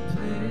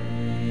place.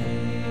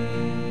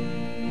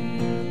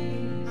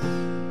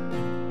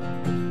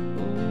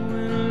 Oh,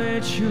 and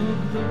let your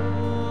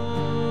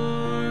glory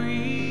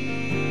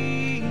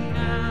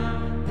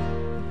now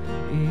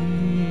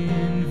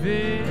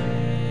invade.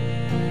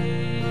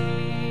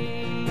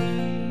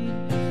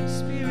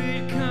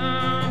 Spirit,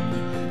 come.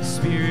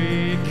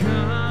 Spirit,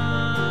 come.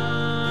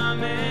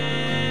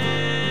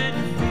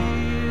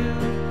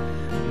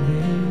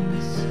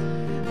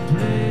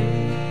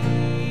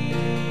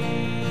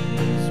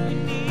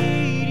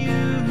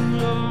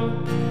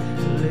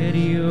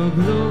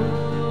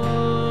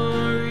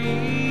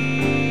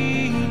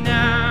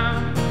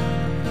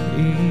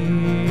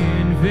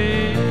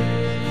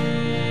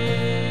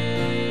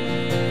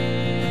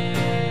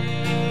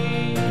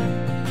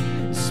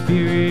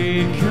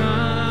 Spirit,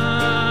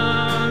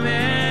 come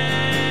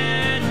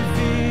and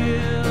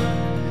fill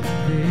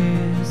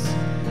this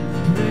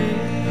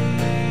place.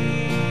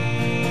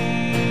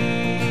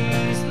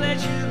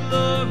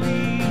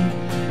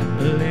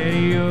 Let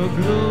your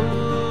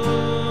glory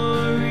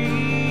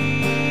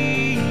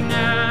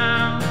now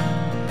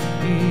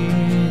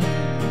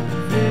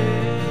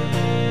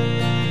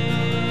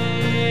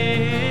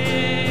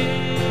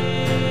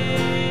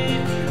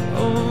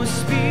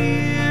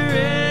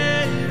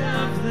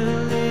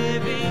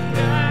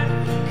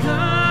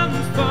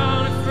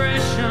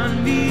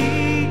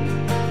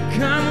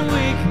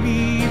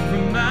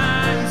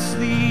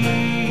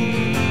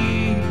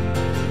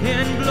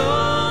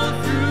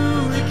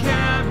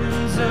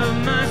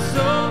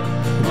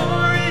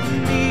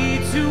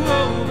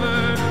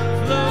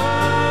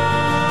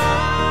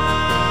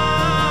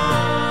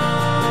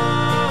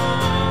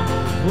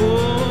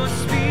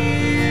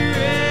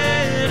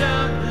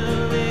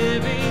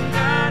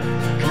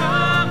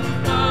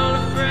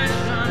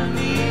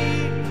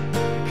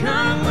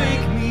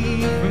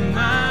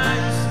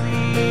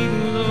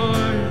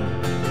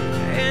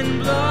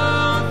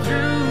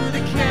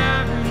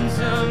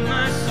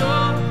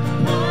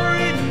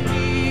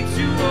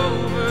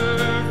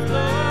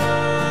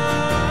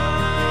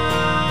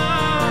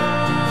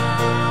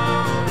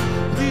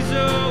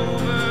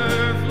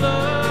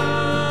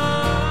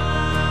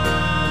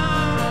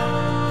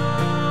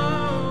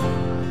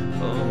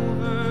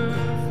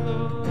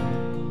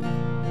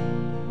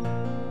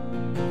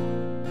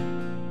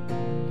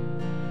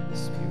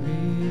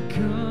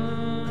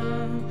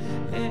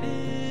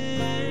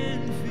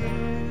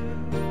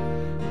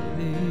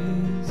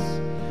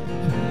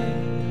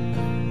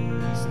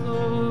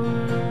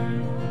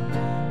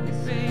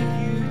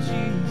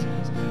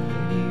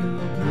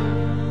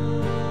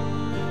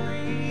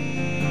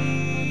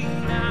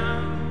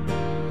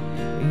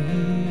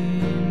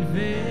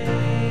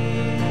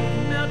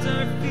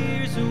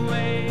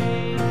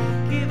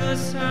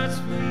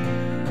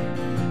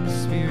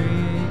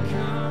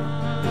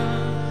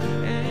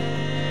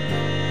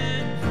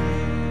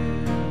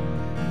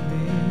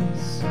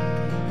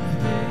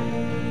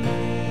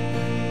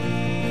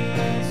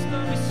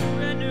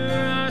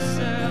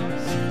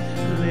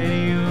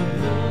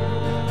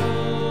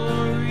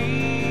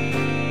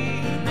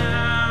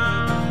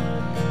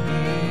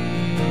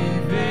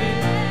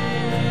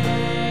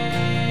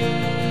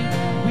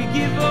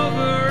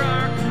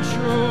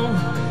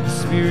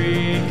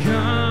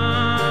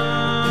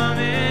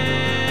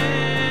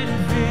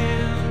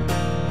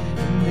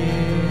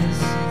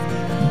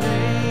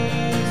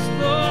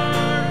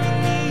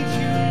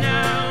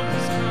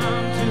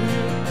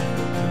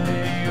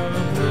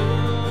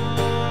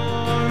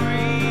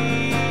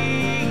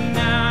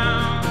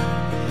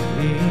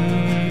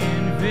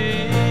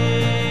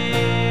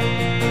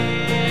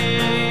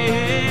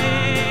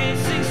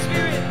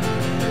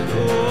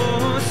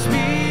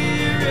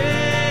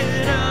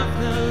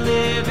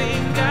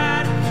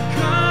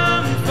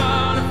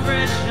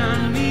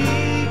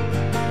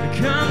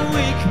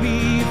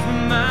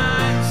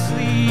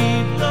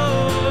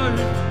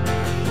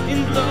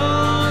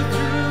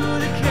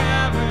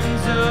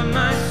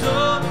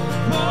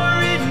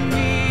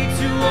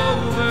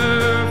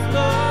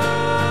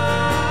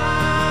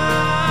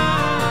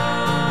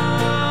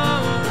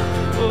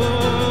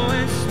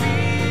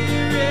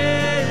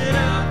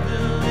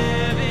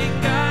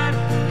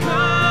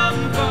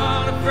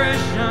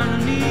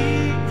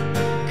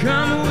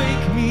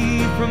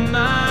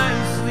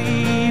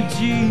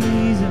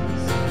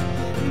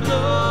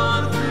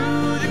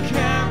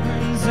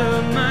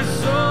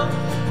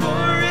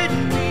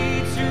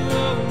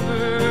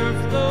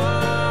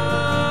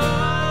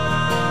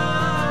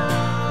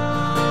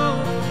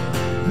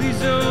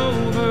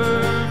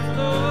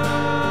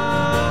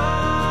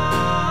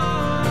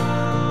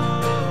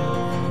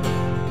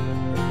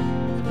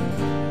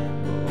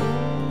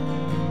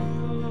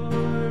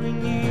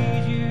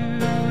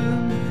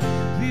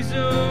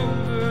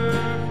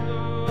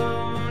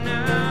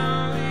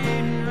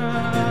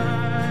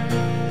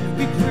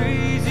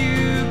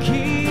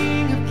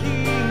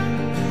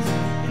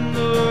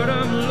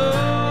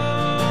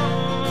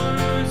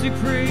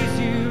praise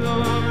you,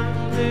 Lord,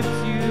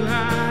 lift you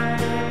high.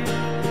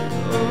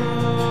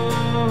 Oh,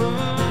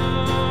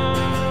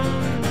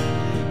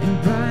 and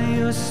by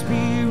your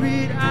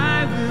Spirit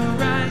I will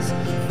rise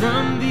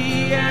from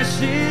the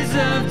ashes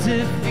of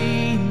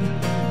defeat.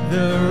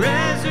 The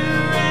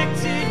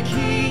resurrected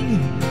King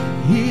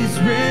is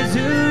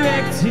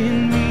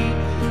resurrecting me.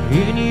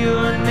 In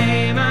your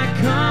name I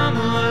come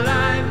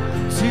alive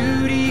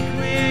to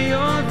declare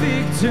your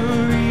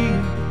victory.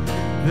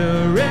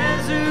 The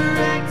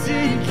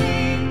resurrected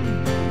King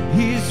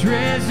is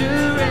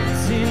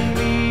resurrecting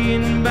me.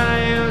 And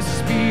by your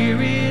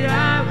Spirit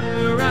I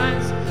will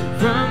rise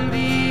from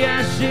the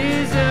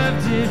ashes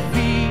of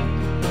defeat.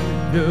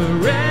 The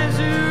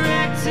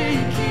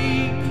resurrected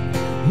King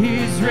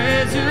is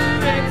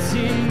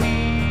resurrecting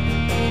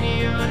me. In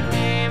your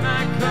name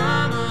I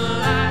come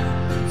alive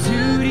to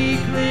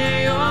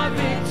declare your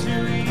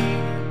victory.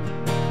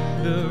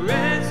 The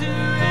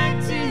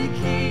resurrected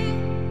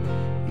King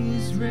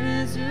is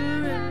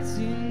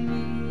resurrecting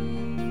me.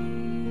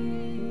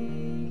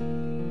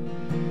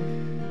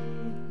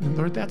 And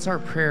Lord, that's our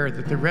prayer,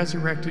 that the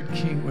resurrected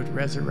King would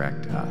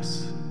resurrect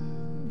us.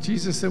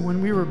 Jesus, that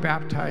when we were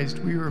baptized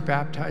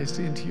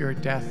into your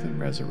death and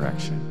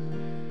resurrection.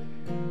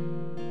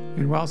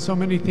 And while so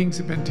many things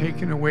have been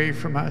taken away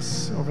from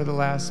us over the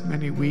last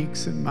many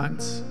weeks and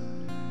months,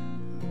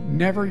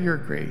 never your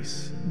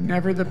grace,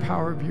 never the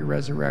power of your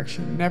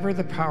resurrection, never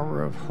the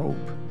power of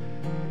hope.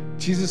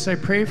 Jesus, I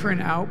pray for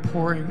an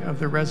outpouring of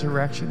the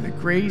resurrection, the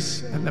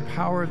grace and the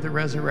power of the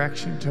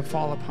resurrection to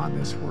fall upon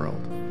this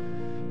world,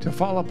 to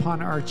fall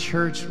upon our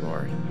church,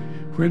 Lord,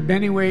 who in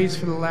many ways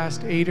for the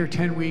last 8 or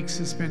 10 weeks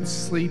has been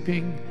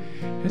sleeping,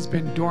 has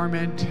been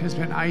dormant, has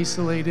been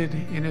isolated,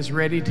 and is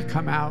ready to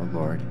come out,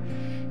 Lord.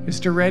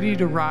 Is ready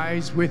to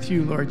rise with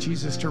you, Lord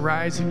Jesus, to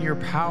rise in your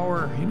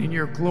power and in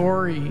your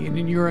glory and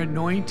in your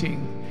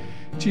anointing.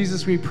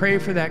 Jesus, we pray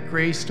for that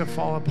grace to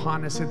fall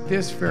upon us at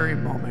this very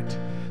moment,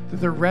 that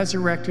the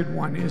resurrected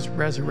one is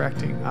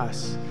resurrecting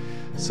us.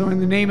 So in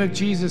the name of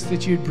Jesus,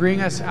 that you'd bring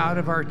us out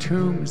of our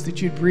tombs,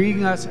 that you'd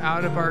bring us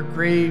out of our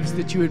graves,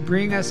 that you would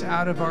bring us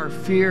out of our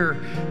fear,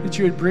 that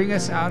you would bring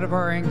us out of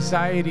our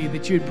anxiety,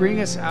 that you would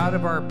bring us out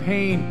of our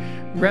pain.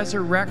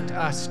 Resurrect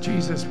us,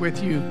 Jesus,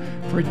 with you.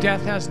 For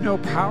death has no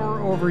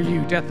power over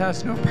you. Death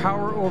has no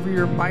power over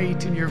your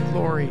might and your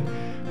glory.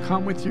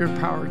 Come with your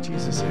power,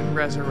 Jesus, and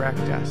resurrect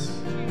us.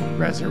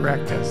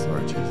 Resurrect us,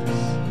 Lord Jesus.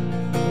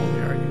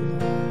 Holy are you,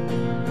 Lord.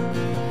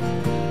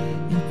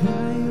 And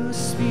by your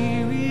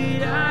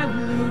Spirit I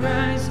will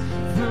rise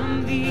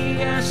from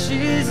the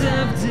ashes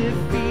of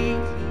defeat.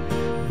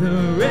 The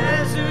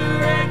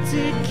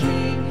resurrected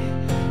King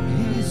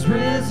is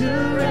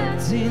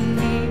resurrecting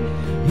me.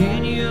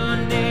 In your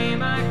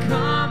name I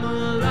come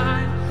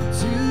alive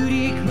to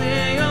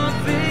declare your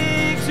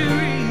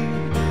victory.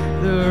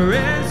 The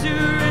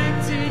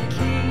resurrected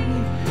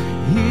King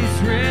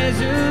is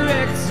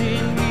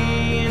resurrecting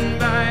me. And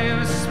by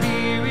your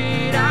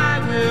Spirit I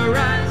will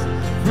rise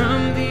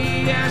from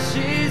the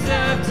ashes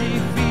of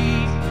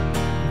defeat.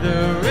 The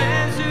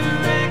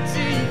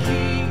resurrected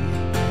King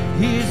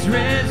is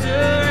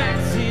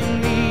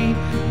resurrecting me.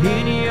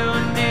 In your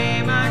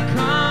name I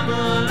come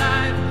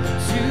alive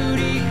to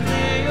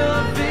declare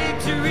your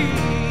victory.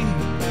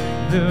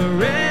 The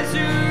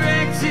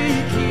resurrected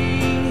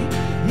King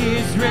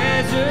is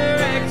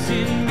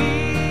resurrecting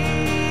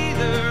me.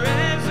 The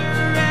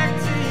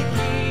resurrected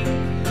King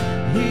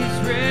is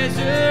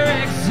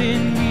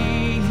resurrecting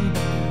me.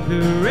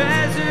 The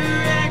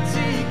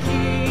resurrected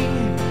King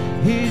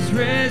is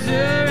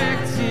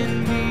resurrecting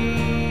me.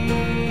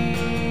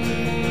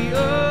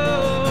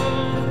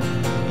 Oh,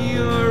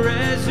 you're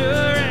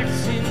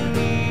resurrecting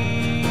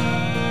me,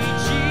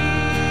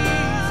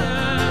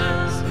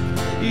 Jesus.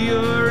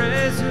 You're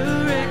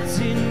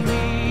resurrecting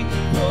me.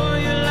 Pour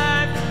your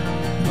life,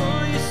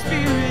 pour your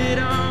Spirit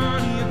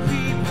on your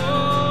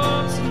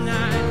people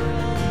tonight.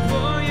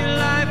 Pour your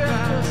life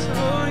out,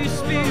 pour your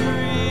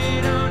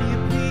Spirit on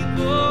your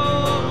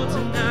people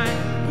tonight.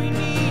 We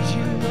need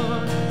you,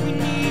 Lord. We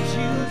need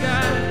you,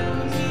 God.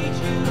 We need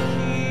you,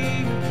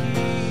 King of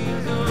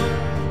Kings, Lord.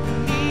 We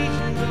need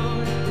you,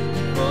 Lord.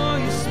 Pour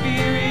your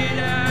Spirit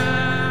out.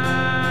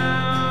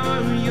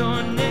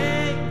 Your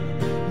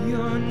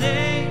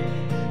name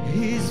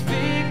is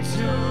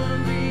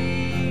victory.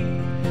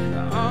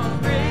 All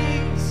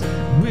praise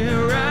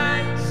will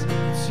rise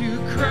to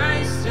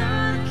Christ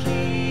our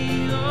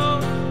King. Oh,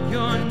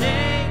 your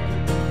name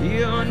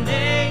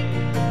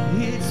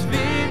is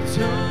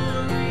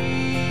victory.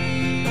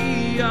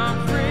 All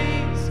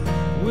praise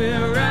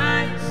will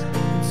rise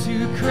to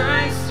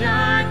Christ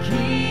our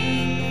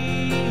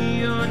King.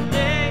 Your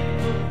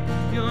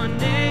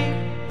name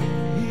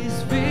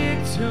is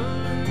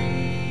victory.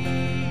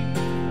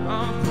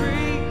 All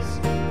praise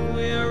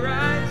will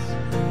rise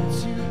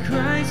to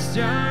Christ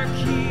our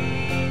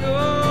King.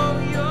 Oh,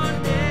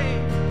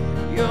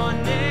 your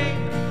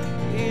name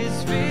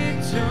is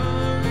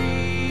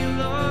victory,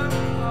 Lord.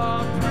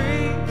 All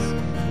praise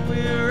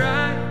will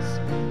rise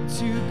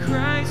to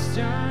Christ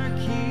our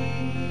King.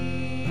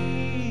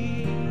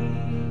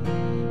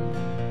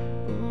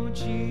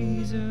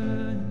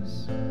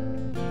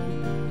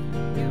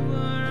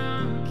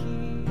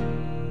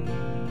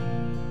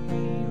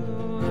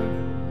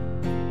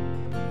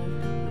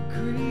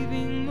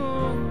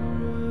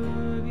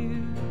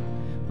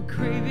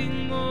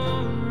 craving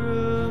more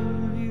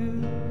of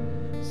you.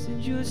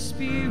 Send your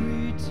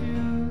spirit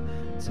to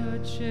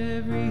touch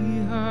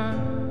every heart.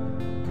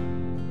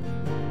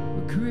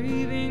 We're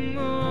craving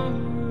more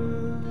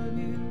of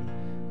you.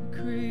 We're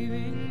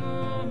craving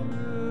more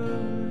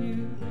of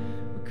you.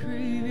 We're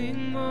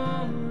craving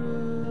more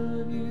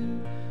of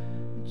you,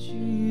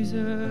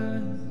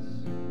 Jesus.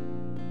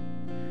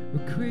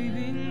 We're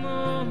craving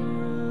more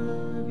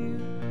of you.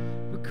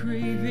 We're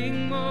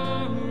craving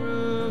more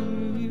of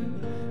you.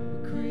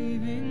 We're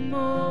craving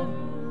more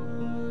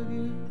of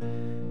you,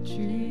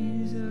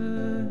 Jesus.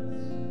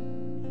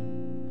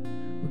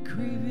 We're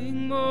craving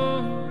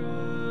more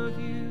of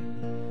you.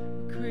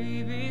 We're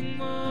craving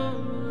more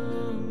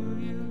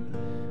of you.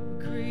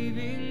 We're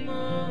craving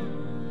more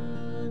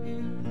of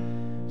you,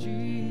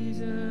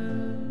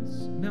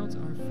 Jesus. Melt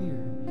our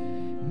fear.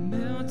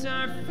 Melt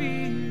our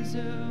fears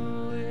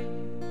away.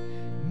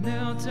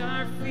 Melt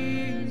our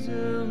fears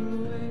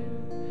away.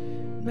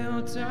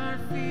 Melt our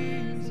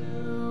fears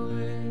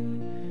away,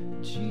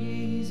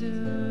 Jesus.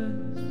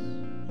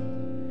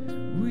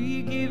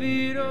 We give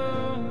it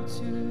all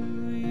to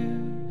you.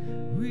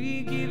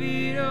 We give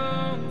it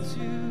all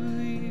to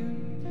you.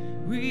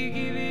 We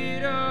give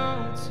it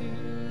all to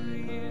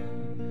you,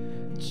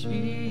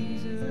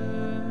 Jesus.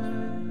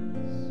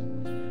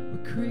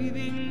 We're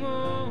craving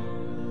more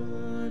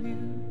of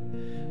you.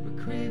 We're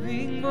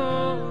craving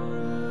more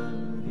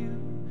of you.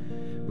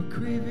 We're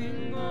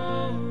craving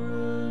more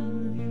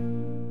of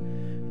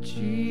you,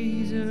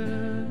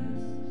 Jesus.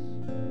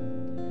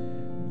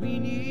 We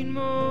need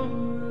more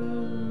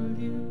of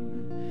you.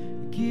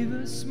 Give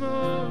us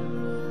more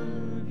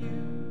of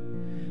you.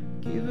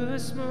 Give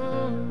us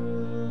more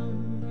of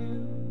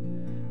you,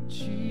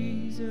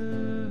 Jesus.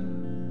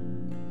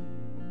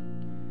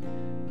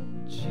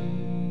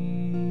 Jesus.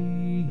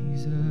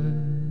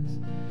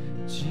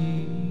 Jesus.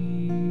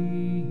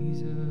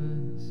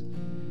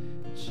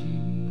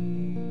 Jesus.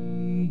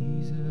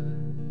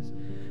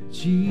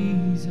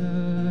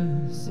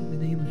 Jesus. In the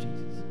name of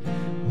Jesus.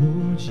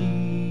 Oh,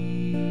 Jesus.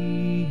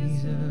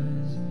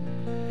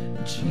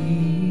 Jesus.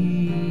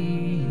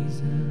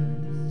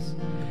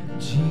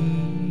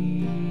 Jesus.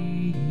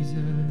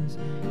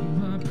 You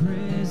are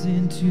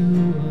present to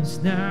us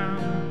now.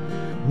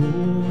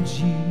 Oh,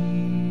 Jesus.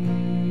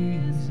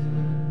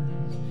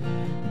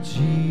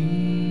 Jesus.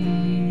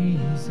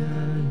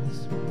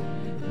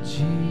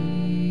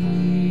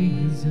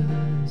 Jesus.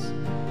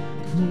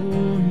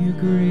 Pour your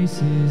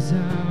graces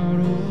out.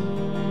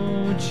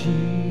 Oh,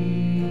 Jesus.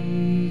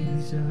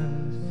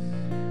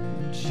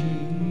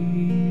 Jesus.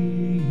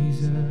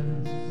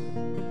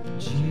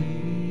 Jesus.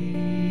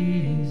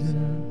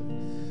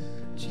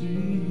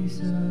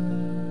 Jesus.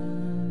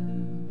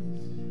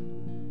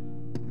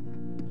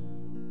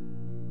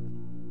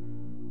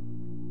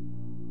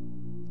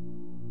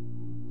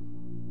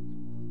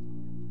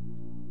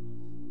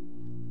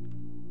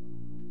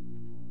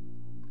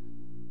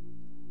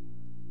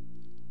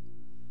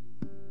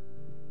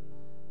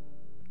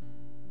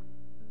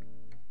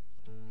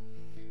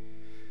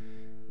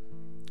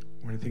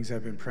 One of the things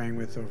I've been praying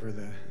with over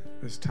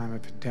this time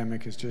of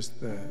pandemic is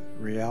just the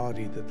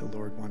reality that the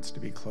Lord wants to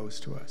be close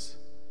to us.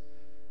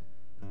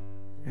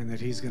 And that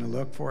he's going to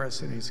look for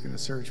us and he's going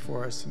to search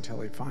for us until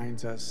he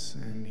finds us.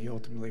 And he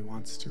ultimately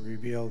wants to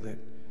reveal that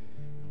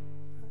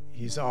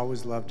he's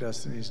always loved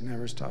us and he's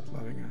never stopped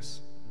loving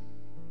us.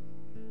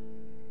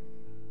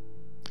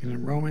 And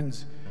in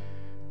Romans,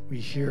 we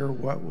hear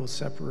what will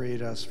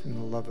separate us from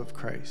the love of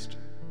Christ.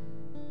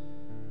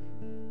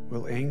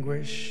 Will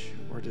anguish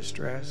or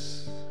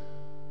distress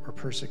or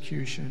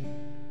persecution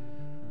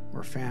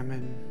or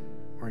famine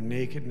or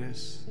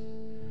nakedness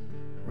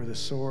or the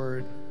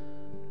sword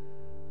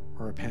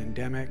or a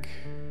pandemic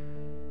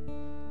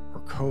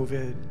or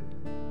COVID.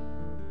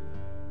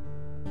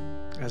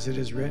 As it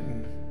is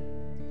written,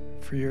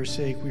 for your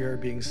sake we are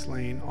being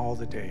slain all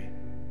the day.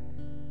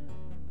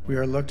 We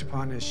are looked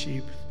upon as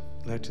sheep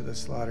led to the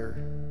slaughter.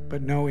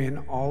 But know in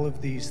all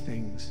of these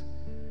things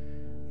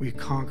we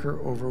conquer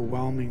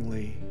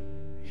overwhelmingly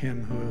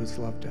him who has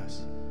loved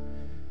us.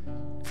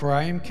 For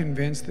I am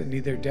convinced that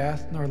neither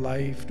death, nor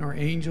life, nor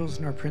angels,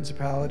 nor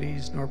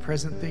principalities, nor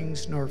present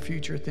things, nor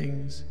future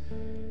things,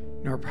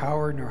 nor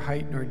power, nor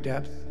height, nor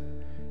depth,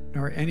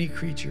 nor any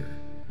creature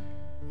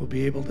will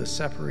be able to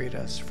separate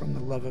us from the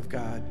love of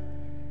God,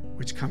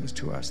 which comes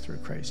to us through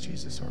Christ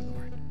Jesus our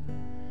Lord.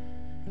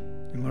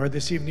 And Lord,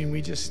 this evening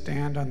we just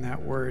stand on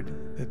that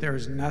word, that there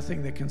is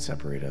nothing that can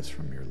separate us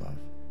from your love.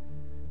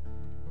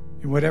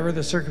 In whatever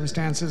the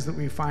circumstances that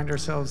we find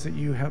ourselves, that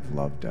you have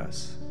loved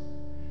us,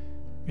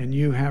 and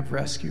you have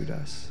rescued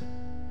us,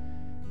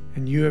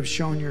 and you have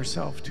shown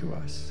yourself to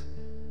us.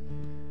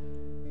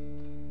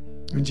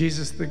 And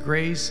Jesus, the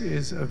grace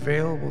is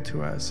available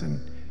to us, and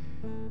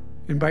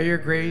by your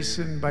grace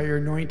and by your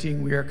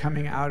anointing, we are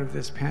coming out of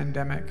this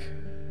pandemic.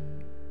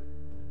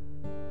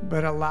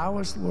 But allow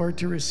us, Lord,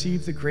 to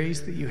receive the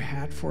grace that you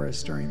had for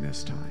us during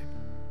this time.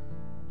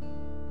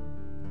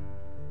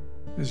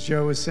 As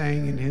Joe was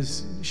saying in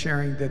his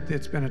sharing, that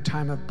it's been a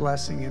time of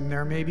blessing, and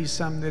there may be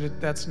some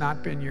that that's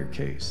not been your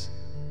case.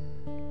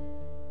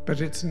 But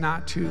it's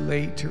not too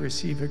late to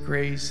receive a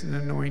grace and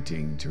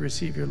anointing, to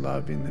receive your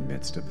love in the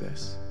midst of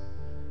this.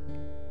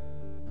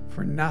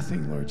 For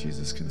nothing, Lord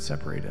Jesus, can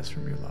separate us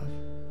from your love.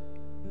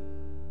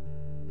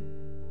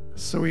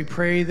 So we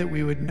pray that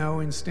we would know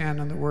and stand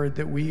on the word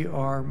that we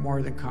are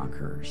more than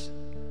conquerors.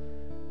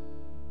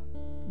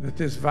 That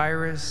this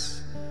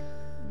virus,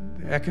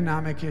 the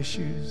economic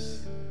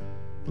issues,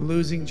 the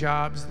losing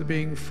jobs, the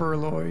being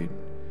furloughed,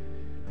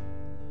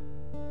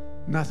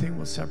 nothing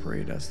will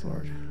separate us,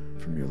 Lord,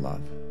 from your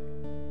love.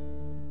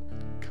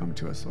 Come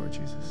to us, Lord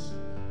Jesus.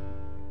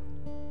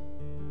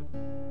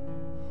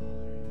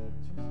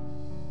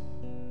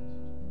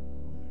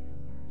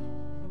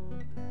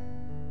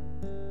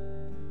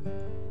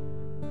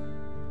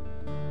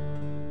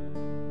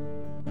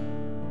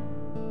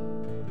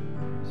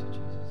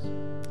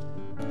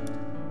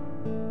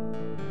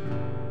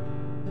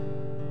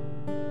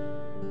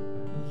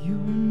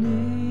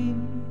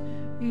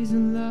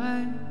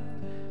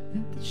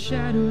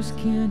 Shadows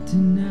can't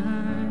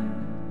deny.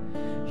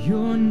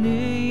 Your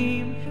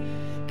name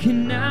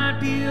cannot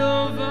be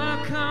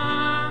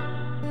overcome.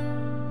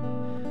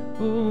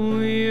 Oh,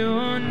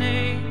 your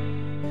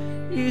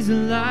name is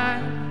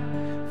alive,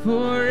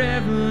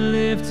 forever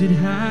lifted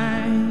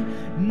high.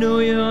 Know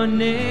your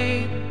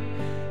name,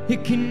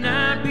 it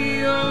cannot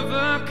be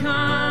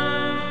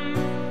overcome.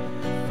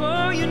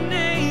 For your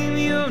name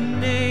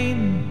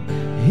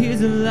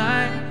is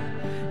alive,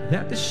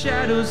 that the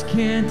shadows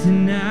can't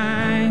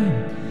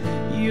deny.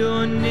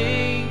 Your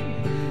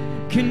name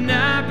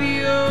cannot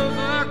be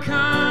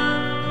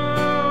overcome.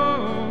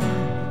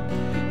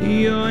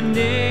 Your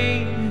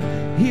name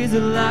is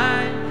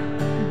alive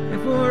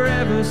and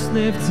forever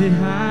lifted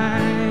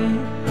high.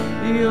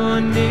 Your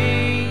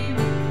name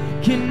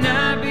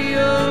cannot be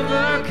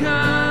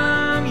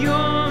overcome.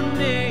 Your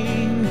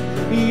name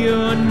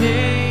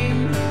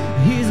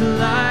is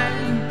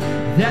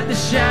alive, that the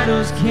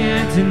shadows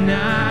can't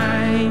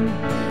deny.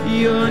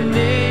 Your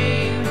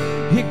name,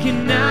 it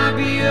cannot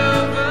be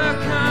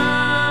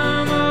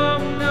overcome. Oh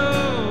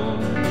no,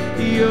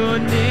 your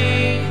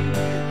name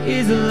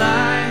is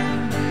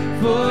alive,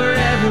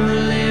 forever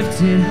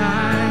lifted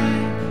high.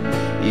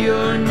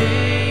 Your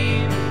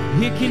name,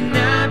 it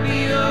cannot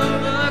be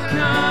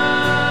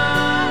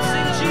overcome.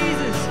 Sing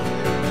Jesus,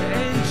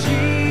 and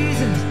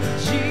Jesus,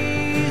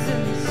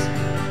 Jesus,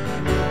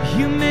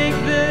 you make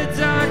the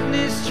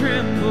darkness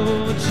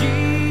tremble.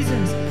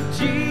 Jesus,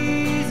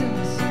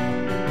 Jesus,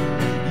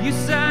 you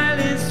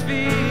silence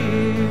fear.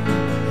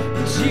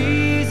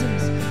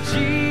 Jesus,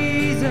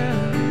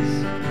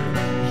 Jesus,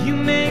 you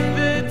make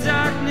the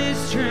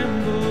darkness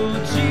tremble.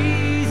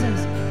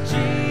 Jesus,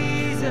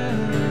 Jesus,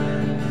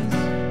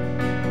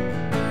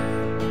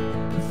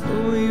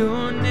 for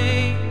your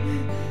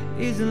name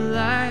is a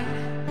light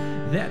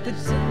that the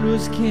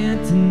shadows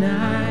can't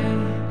deny.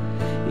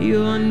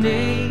 Your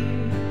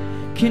name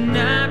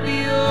cannot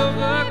be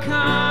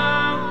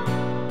overcome.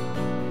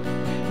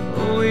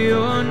 Oh,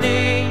 your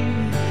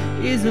name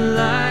is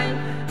alive,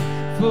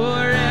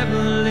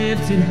 forever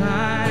lifted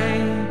high.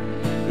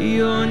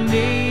 Your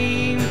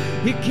name,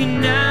 it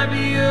cannot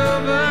be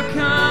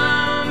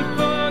overcome.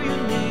 For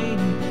your name,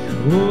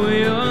 oh,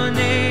 your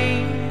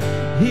name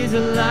is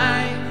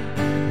alive,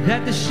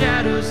 that the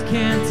shadows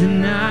can't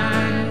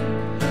deny.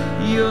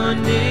 Your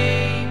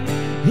name,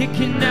 it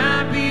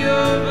cannot be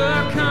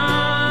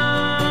overcome.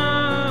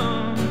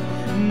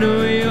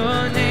 No,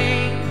 your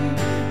name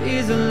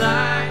is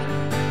alive,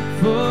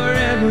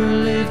 forever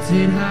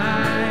lifted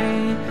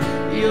high.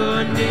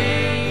 Your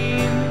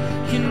name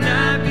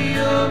cannot be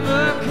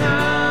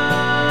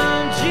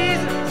overcome.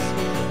 Jesus,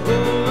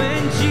 oh,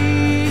 and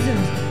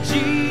Jesus,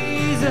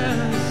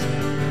 Jesus,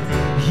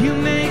 you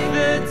make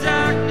the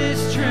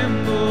darkness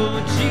tremble.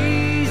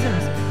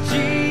 Jesus,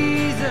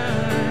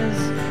 Jesus,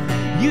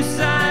 you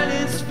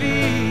silence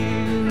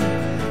fear.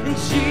 And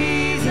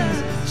Jesus,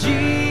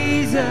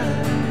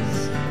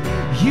 Jesus,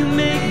 you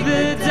make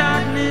the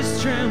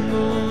darkness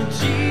tremble.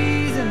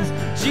 Jesus,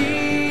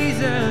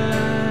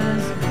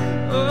 Jesus,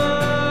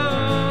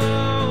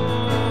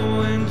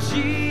 oh, and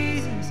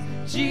Jesus,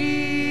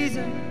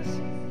 Jesus,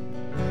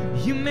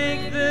 you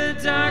make the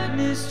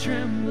darkness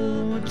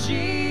tremble.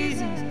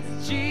 Jesus,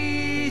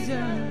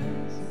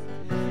 Jesus,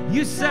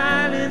 you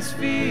silence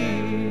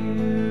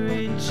fear.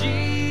 And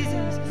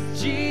Jesus,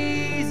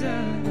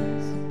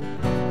 Jesus,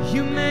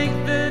 you make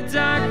the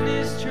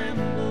darkness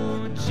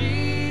tremble.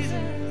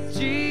 Jesus,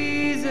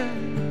 Jesus,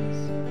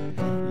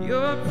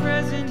 you're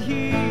present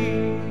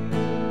here.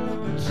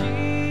 Oh,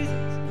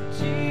 Jesus,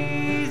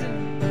 Jesus,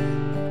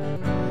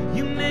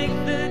 you make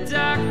the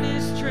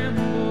darkness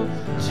tremble.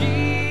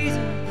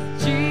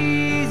 Jesus,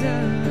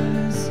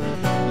 Jesus,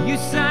 you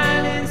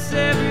silence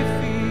every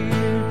fear.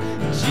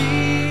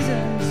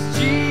 Jesus,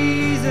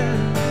 Jesus,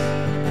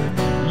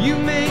 you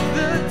make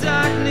the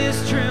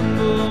darkness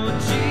tremble.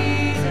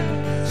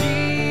 Jesus,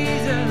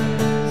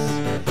 Jesus,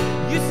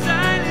 you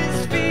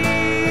silence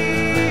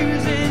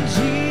fears. And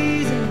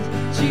Jesus,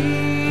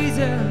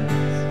 Jesus,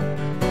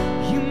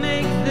 you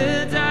make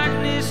the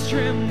darkness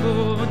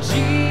tremble.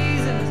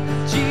 Jesus,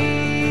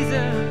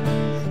 Jesus,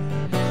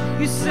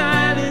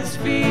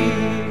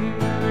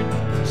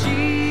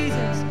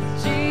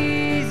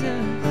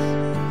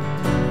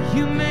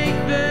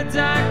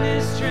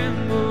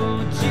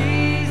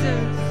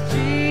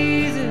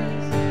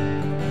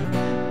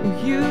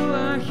 Oh, you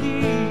are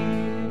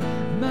here,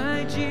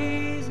 my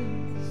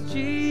Jesus,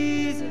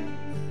 Jesus.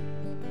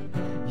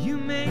 You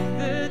make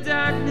the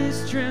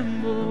darkness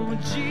tremble,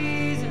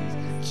 Jesus,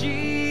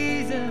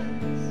 Jesus.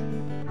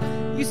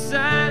 You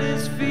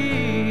silence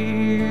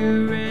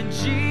fear, and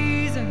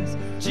Jesus,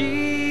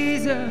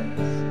 Jesus.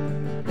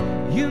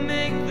 You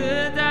make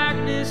the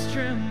darkness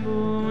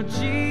tremble,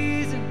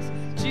 Jesus,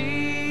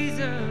 Jesus.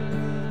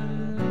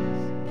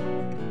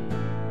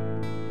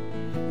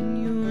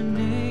 And your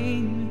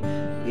name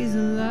is a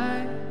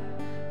light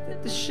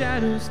that the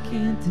shadows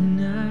can't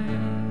deny.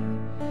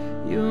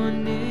 Your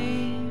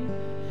name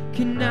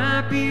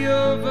cannot be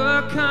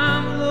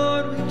overcome,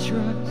 Lord, we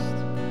trust.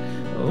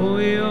 Oh,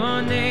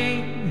 your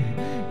name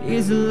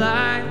is a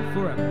light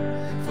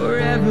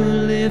forever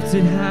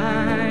lifted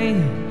high.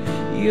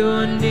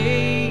 Your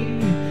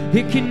name,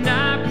 it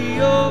cannot be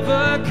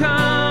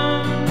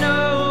overcome,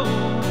 no.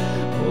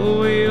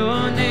 Oh,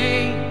 your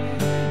name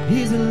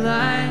is a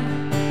light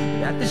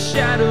that the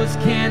shadows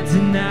can't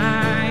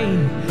deny.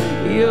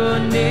 Your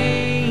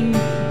name,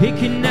 it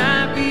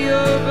cannot be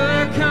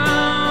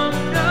overcome,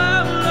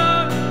 no,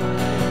 Lord.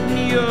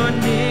 Your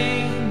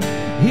name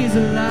is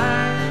a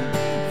light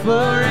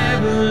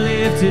forever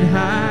lifted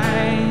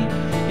high,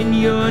 and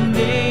your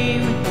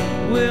name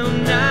will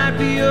not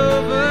be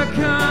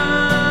overcome.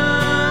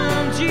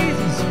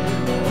 Jesus,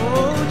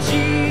 oh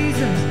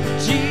Jesus,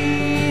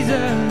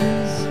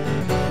 Jesus,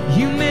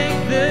 you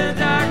make the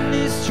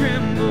darkness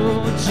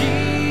tremble.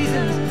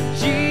 Jesus,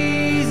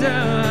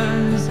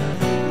 Jesus,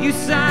 you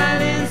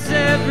silence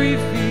every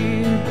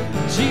fear.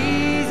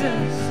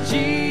 Jesus,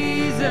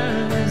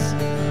 Jesus,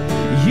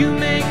 you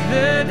make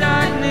the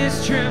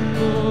darkness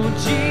tremble.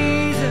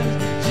 Jesus,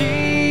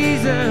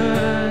 Jesus,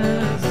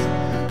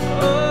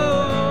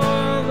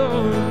 oh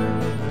Lord.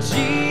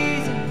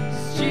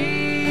 Jesus,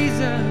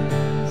 Jesus,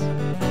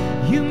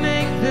 you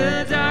make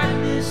the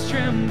darkness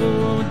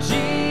tremble.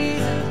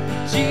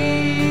 Jesus,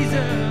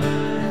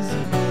 Jesus,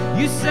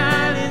 you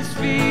silence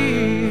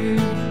fear.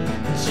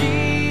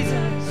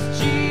 Jesus,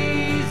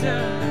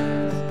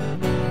 Jesus,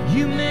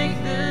 you make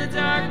the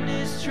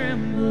darkness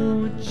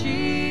tremble.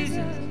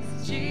 Jesus,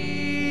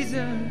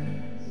 Jesus,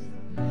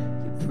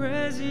 you're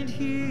present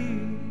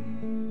here.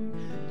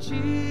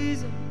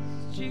 Jesus,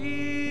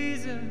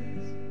 Jesus,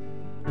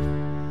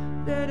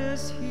 let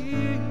us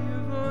hear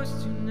your voice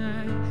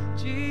tonight.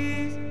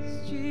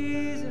 Jesus,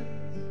 Jesus,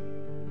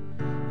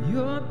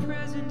 you're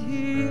present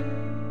here.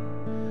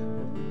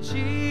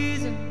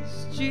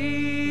 Jesus,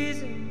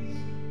 Jesus,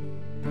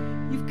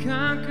 you've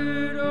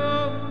conquered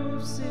all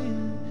of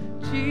sin.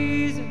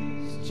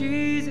 Jesus,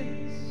 Jesus,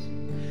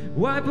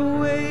 wipe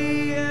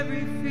away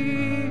every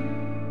fear.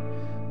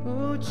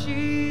 Oh,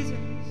 Jesus,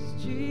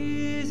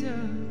 Jesus,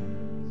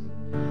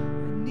 I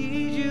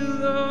need you,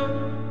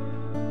 Lord.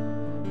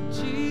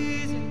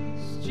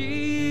 Jesus,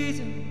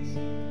 Jesus,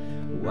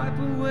 wipe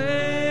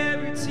away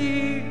every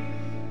tear.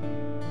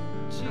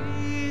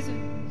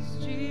 Jesus,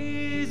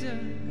 Jesus,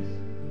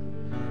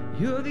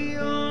 you're the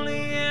only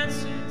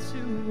answer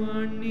to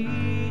our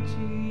need,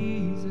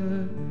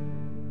 Jesus.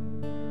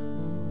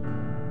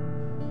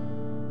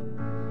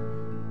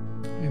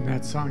 In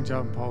that song,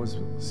 John Paul was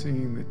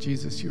singing that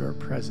Jesus, you are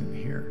present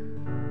here.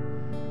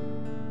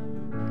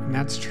 And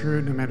that's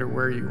true no matter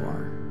where you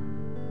are.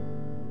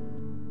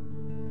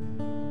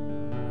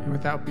 And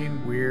without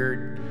being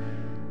weird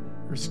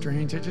or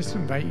strange, I just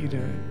invite you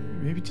to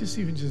maybe just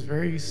even just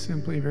very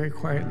simply, very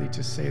quietly,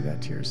 just say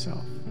that to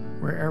yourself,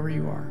 wherever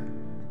you are.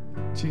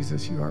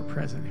 Jesus, you are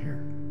present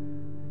here.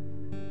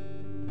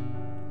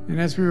 And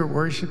as we were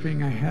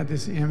worshiping, I had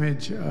this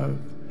image of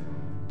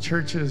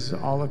churches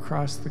all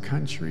across the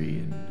country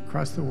and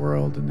across the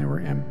world, and they were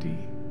empty.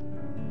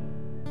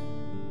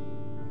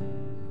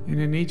 And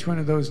in each one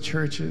of those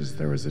churches,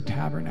 there was a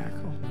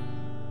tabernacle.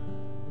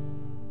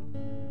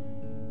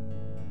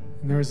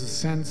 And there was a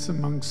sense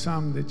among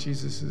some that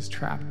Jesus is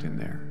trapped in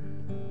there.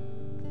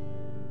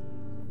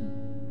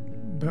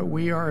 But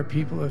we are a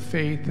people of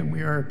faith, and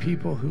we are a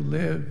people who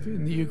live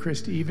in the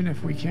Eucharist even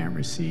if we can't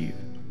receive.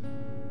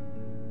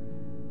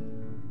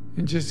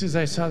 And just as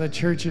I saw the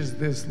churches,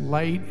 this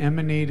light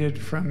emanated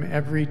from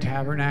every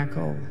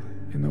tabernacle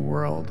in the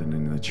world and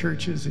in the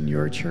churches in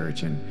your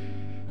church, and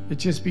it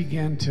just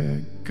began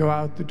to go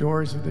out the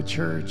doors of the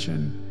church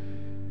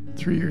and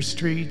through your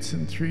streets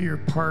and through your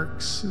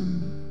parks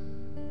and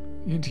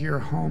into your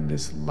home,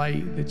 this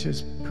light that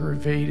just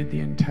pervaded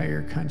the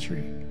entire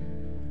country.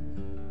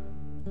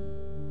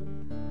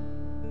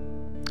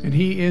 And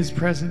He is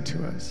present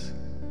to us.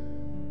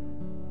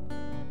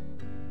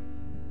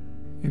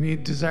 And He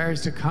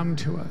desires to come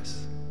to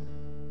us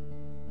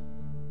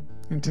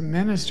and to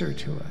minister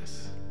to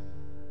us.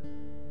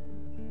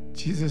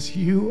 Jesus,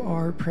 you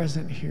are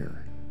present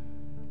here.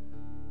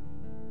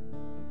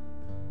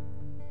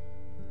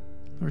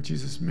 Lord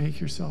Jesus,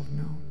 make yourself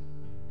known.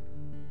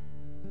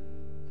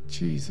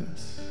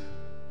 Jesus,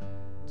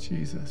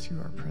 Jesus, you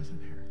are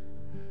present here.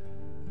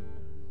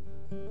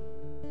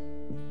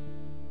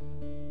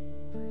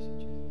 Praise you,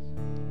 Jesus.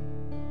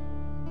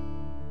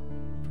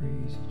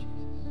 Praise you,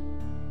 Jesus.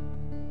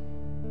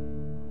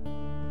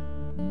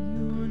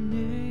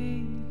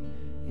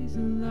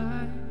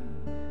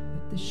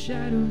 the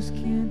shadows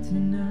can't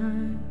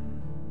deny.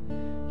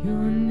 Your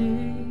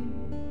name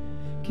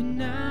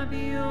cannot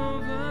be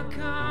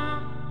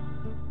overcome.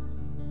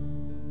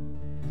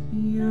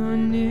 Your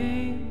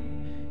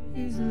name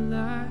is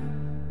alive,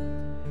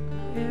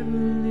 ever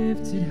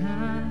lifted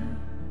high.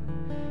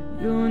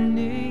 Your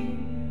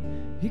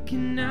name, it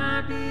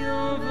cannot be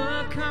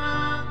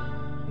overcome.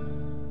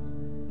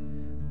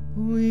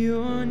 Oh,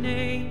 your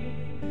name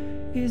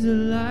is a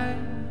light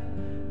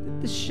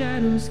that the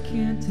shadows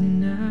can't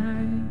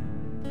deny.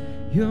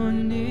 Your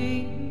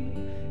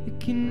name, it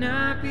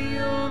cannot be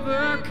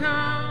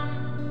overcome.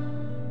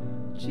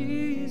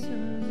 Jesus,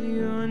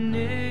 your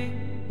name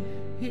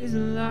is a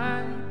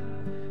light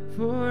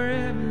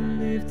forever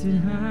lifted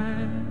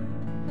high.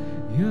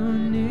 Your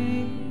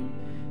name,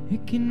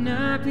 it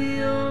cannot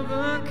be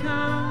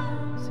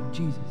overcome. Sing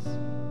Jesus.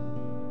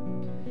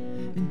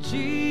 And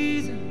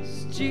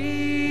Jesus,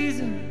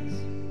 Jesus,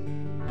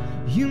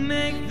 you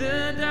make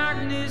the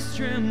darkness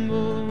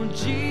tremble.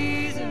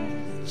 Jesus,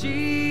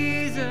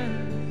 Jesus,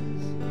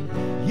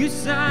 you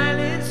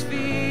silence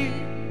fear.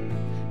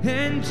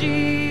 And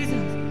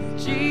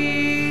Jesus,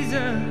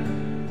 Jesus,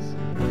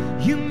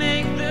 you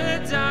make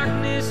the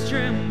darkness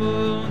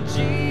tremble.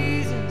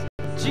 Jesus,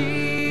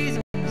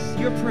 Jesus,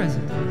 you're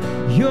present.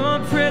 You're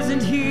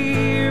present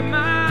here,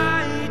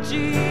 my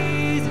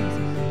Jesus,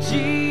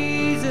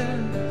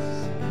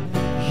 Jesus.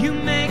 You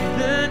make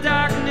the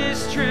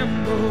darkness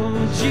tremble.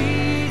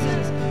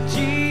 Jesus,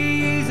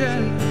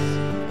 Jesus.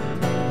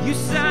 You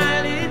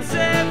silence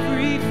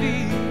every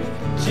fear.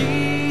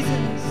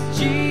 Jesus,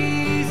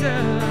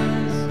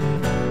 Jesus.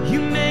 You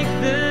make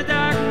the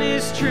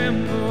darkness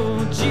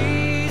tremble.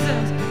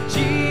 Jesus,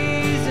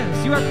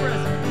 Jesus. You are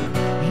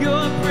present.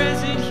 You're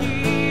present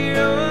here.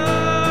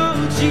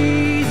 Oh,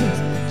 Jesus,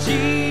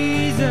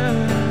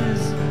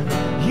 Jesus.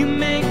 You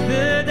make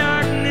the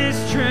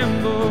darkness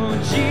tremble.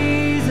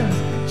 Jesus,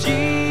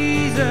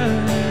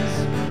 Jesus.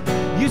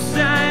 You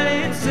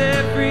silence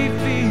every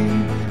fear.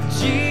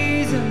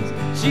 Jesus,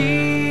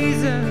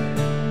 Jesus.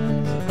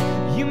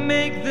 You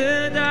make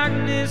the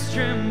darkness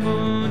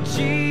tremble.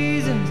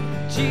 Jesus,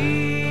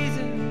 Jesus.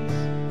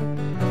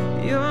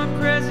 You're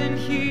present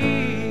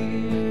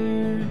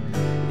here.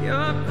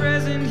 You're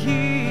present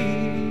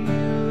here,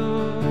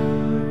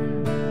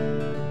 Lord.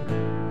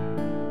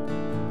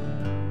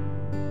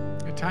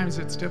 At times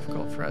it's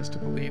difficult for us to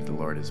believe the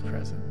Lord is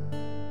present.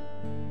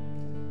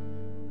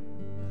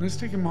 Let's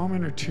take a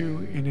moment or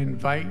two and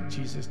invite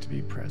Jesus to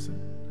be present.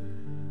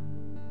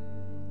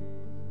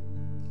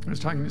 I was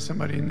talking to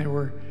somebody and they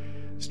were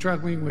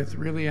struggling with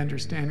really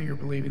understanding or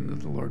believing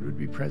that the Lord would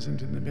be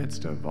present in the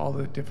midst of all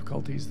the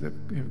difficulties that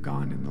have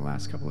gone in the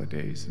last couple of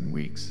days and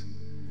weeks.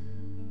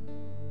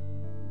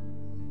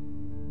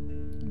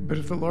 But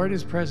if the Lord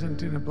is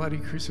present in a bloody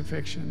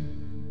crucifixion,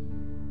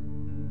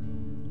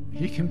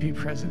 he can be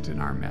present in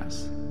our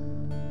mess.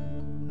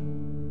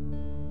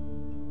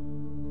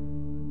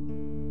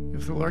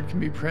 If the Lord can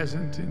be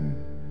present in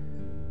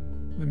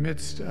the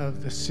midst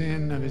of the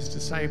sin of his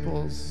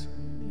disciples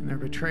and their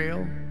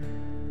betrayal,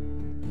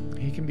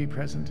 he can be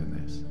present in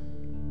this.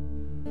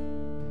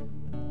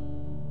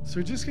 So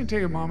we're just going to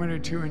take a moment or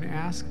two and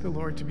ask the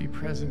Lord to be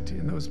present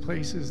in those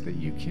places that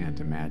you can't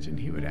imagine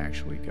he would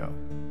actually go.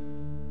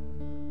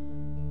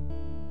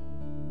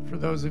 For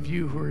those of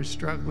you who are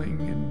struggling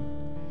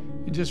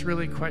and just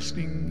really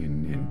questioning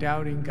and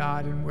doubting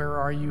God and where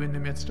are you in the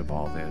midst of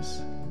all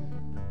this,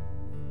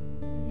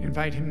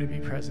 invite him to be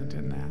present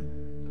in that.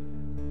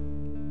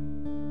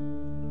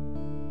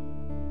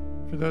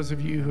 For those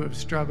of you who have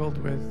struggled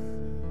with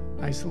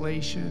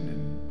isolation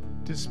and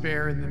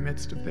despair in the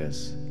midst of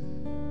this,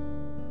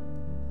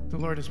 the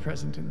Lord is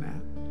present in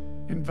that.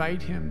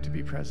 Invite him to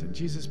be present.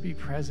 Jesus, be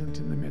present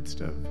in the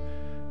midst of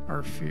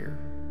our fear.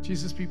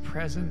 Jesus, be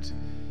present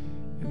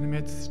in the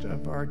midst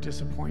of our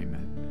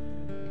disappointment.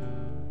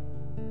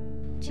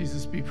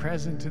 Jesus, be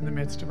present in the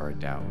midst of our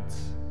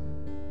doubts.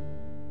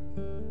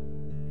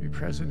 Be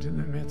present in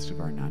the midst of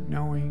our not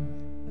knowing.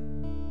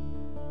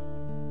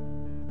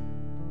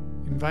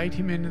 Invite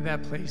him into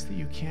that place that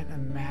you can't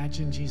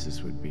imagine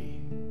Jesus would be.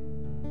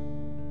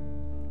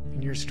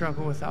 In your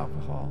struggle with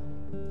alcohol,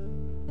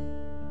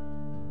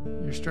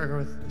 your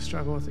struggle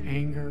with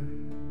anger.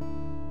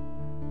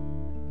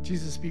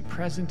 Jesus, be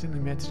present in the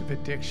midst of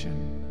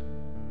addiction.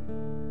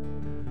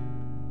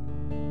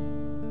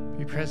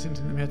 Be present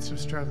in the midst of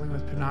struggling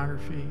with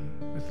pornography,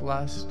 with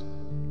lust.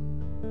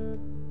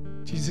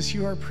 Jesus,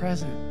 you are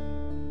present.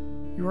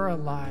 You are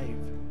alive.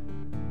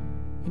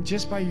 And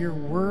just by your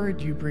word,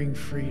 you bring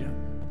freedom.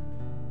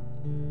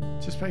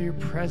 Just by your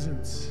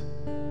presence,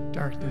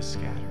 darkness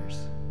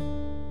scatters.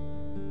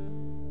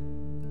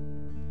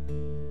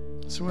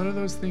 So what are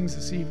those things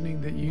this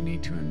evening that you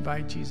need to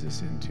invite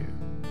Jesus into?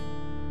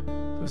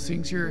 Those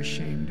things you're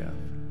ashamed of,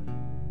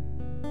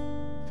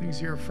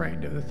 things you're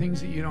afraid of, the things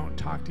that you don't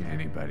talk to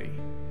anybody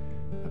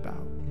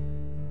about.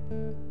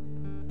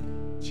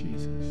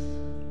 Jesus,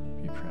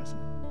 be present.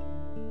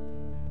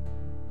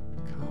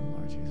 Come,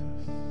 Lord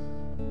Jesus.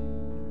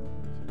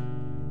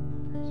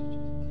 Praise you,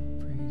 Jesus.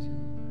 Praise you,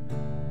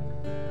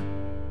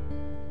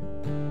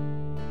 Lord.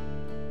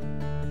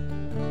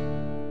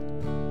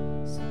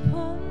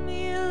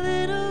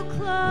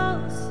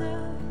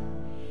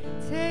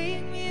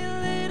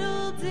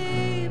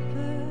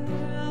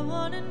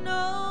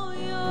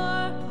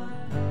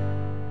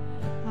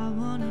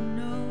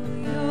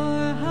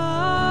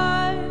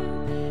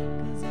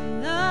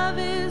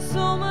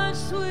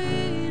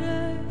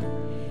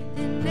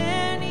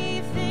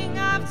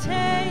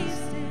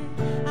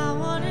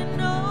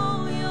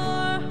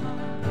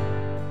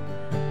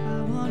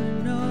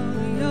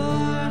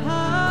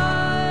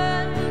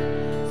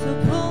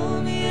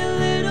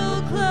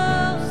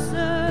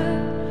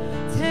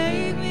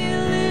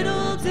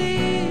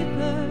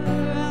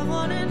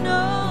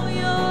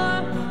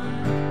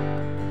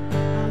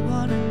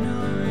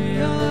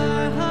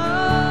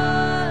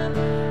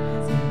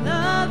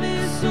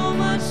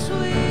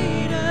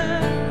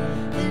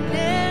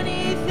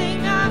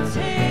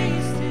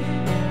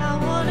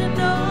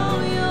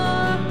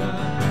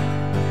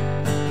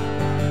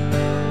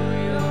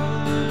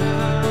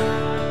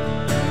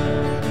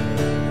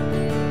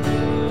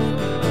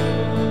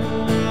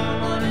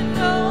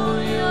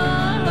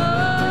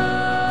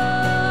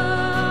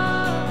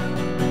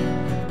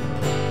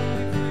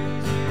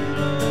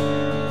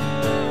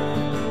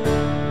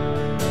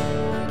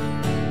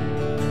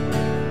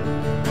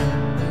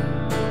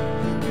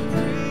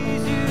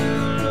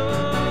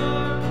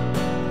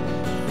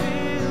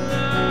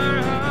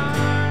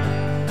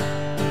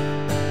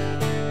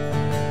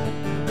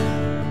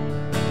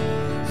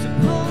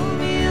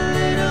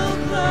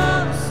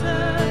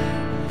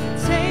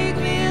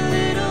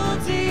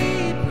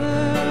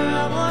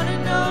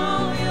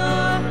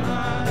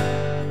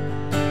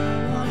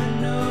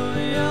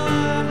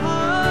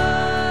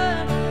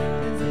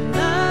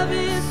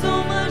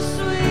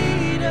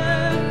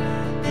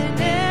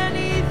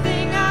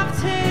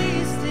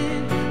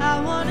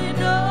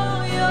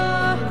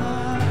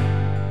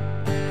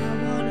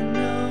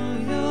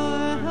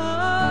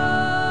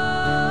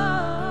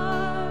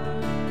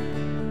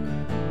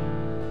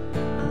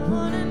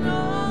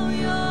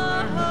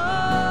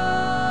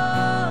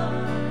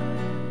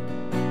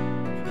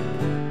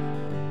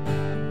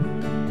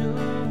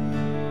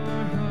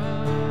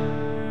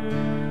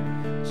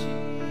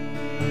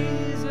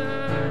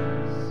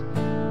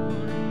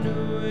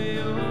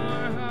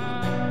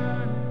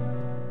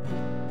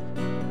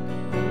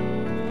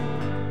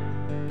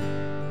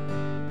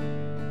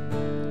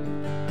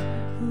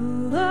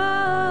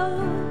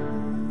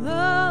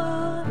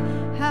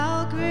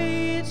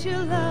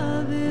 your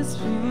love is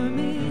for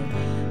me.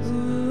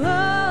 Oh,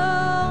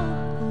 oh,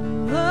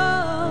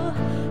 oh,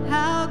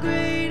 how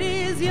great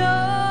is your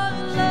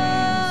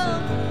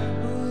love.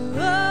 Oh,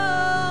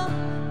 oh,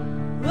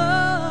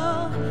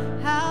 oh,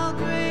 how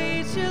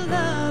great your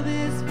love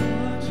is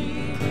for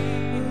me.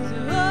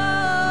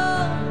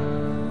 Oh,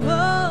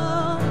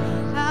 oh,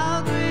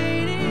 how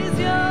great is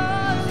your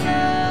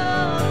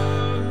love.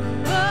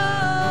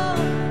 Oh,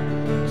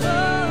 oh,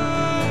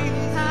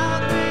 how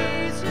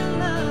great your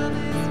love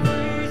is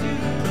for you.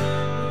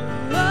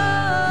 Oh,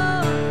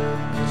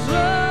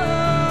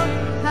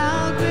 oh,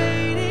 how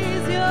great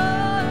is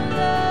your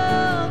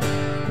love.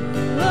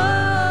 Oh,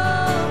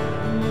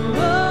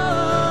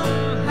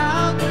 oh,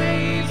 how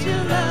great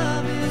your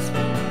love is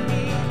for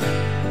me.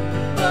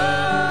 Oh,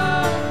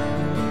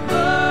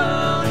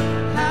 oh,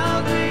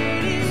 how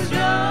great is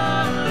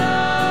your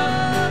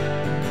love.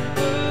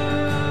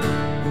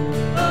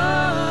 Oh,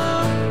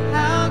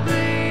 how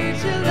great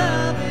your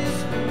love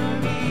is for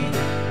me.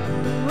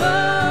 Oh,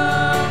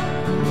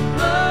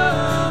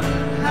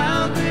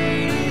 how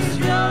great is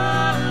your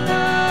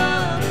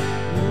love.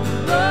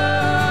 Oh,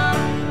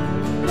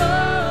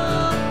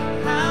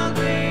 how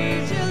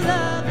great your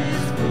love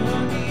is for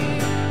me.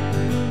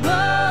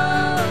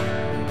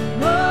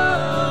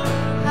 Oh,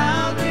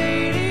 how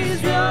great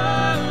is your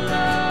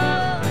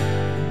love.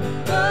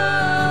 Oh,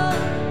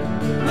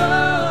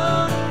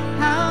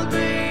 how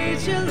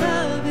great your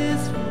love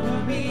is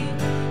for me.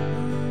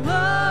 Oh,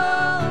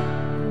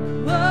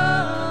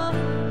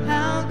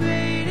 how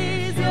great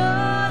is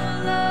your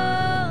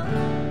love.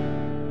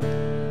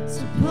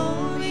 So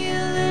pull me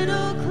a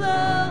little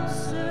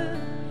closer,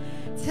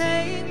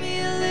 take me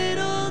a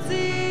little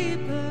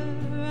deeper.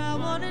 I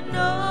want to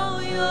know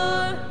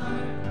your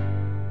heart.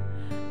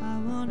 I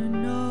want to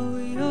know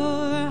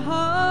your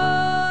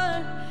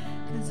heart.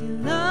 'Cause your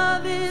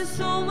love is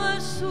so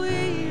much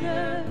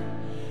sweeter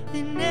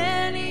than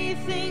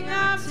anything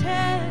I've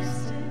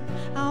tasted.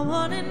 I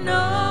want to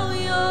know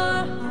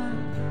your heart.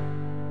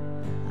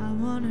 I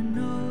want to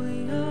know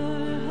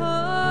your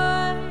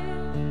heart.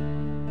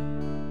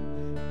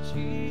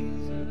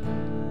 Jesus,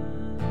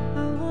 I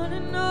want to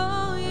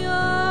know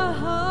your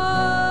heart.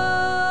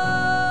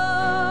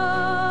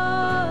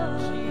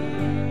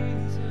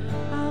 Jesus,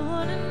 I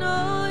want to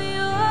know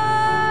your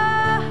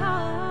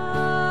heart.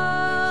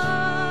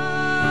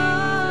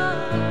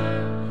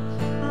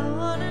 I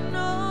want to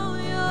know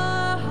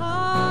your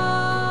heart.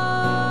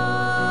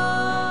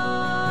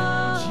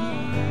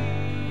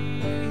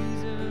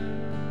 Jesus,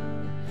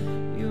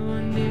 your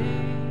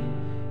name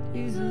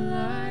is a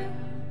light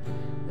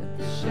that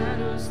the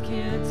shadows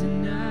can't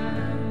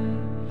deny.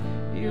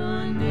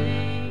 Your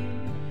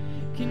name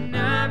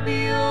cannot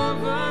be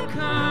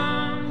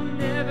overcome,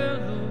 never,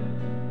 Lord.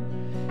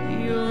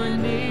 Your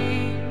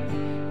name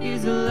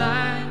is a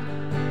light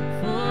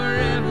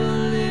forever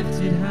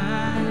lifted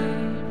high.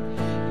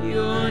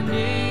 Your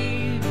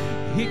name,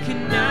 it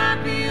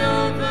cannot be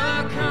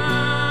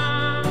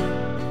overcome.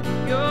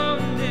 Your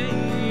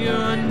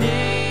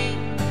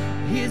name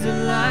is a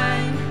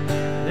light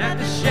that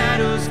the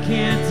shadows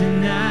can't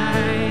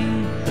deny.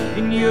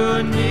 In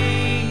your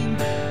name,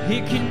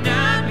 it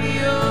cannot be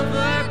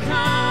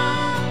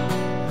overcome.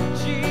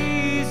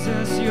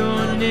 Jesus,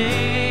 your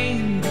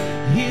name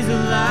is a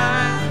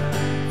light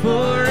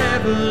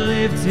forever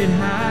lifted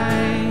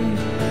high.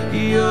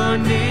 Your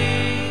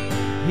name,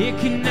 it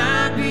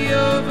cannot be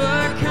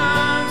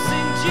overcome.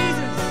 Sing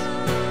Jesus.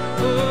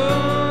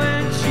 Oh,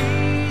 and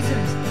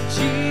Jesus,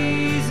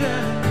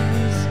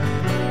 Jesus,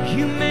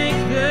 you make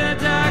the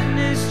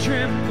darkness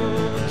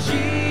tremble.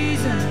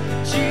 Jesus,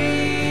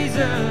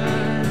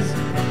 Jesus,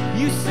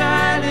 you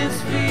silence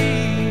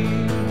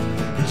fear.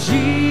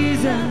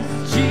 Jesus,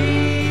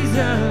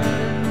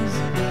 Jesus,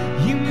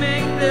 you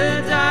make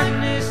the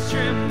darkness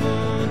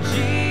tremble.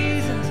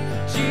 Jesus,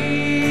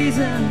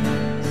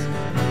 Jesus,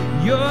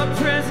 you're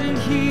present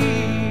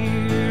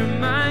here.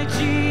 My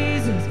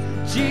Jesus,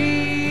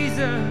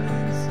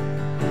 Jesus,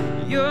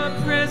 you're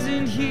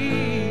present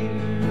here.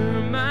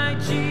 My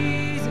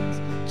Jesus,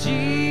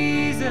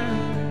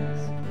 Jesus,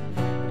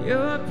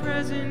 you're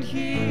present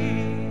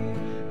here.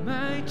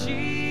 My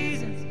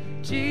Jesus,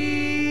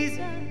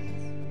 Jesus,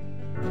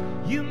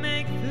 you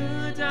make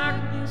the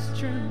darkness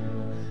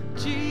tremble.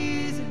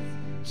 Jesus,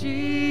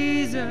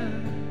 Jesus,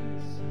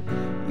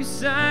 you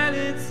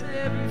silence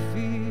every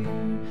fear.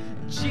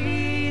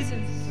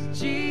 Jesus,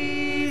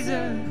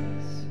 Jesus,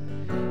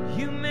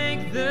 you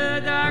make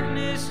the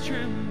darkness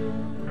tremble.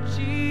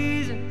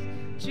 Jesus,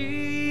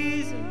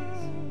 Jesus,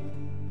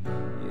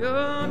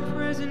 you're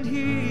present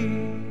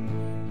here.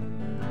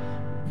 We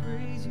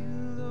praise you,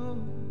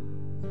 Lord.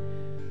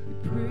 We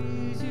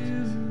praise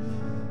you,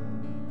 Lord.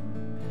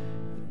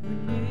 Your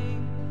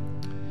name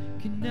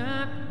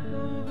cannot be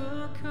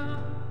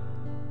overcome.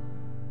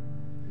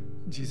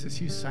 Jesus,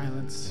 you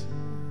silence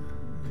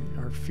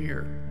our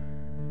fear.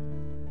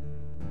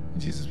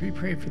 Jesus, we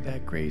pray for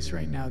that grace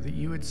right now, that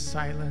you would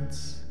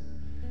silence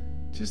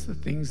just the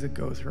things that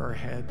go through our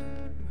head,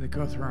 that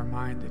go through our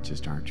mind that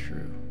just aren't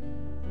true.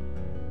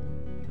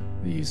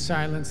 That you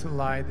silence the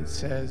lie that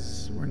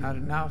says we're not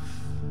enough,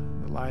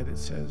 the lie that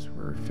says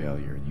we're a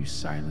failure. You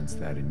silence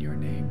that in your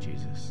name,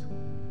 Jesus.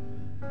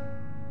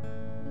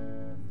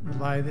 The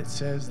lie that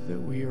says that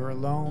we are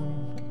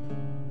alone,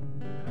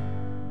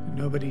 that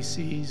nobody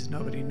sees,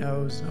 nobody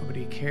knows,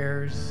 nobody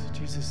cares.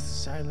 Jesus,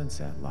 silence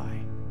that lie.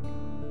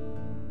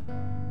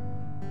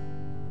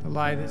 The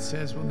lie that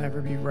says we'll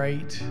never be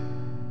right.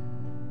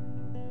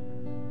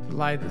 The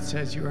lie that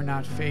says you are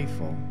not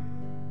faithful.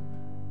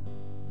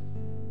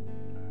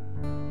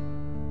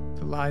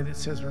 The lie that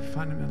says we're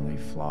fundamentally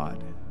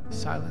flawed.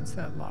 Silence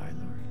that lie,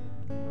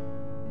 Lord.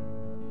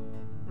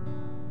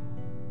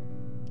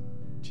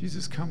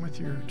 Jesus, come with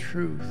your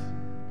truth.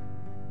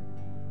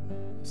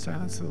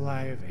 Silence the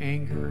lie of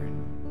anger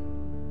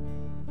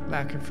and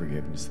lack of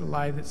forgiveness. The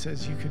lie that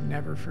says you could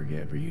never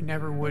forgive, or you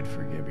never would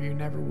forgive, or you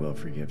never will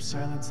forgive.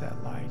 Silence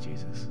that lie,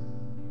 Jesus.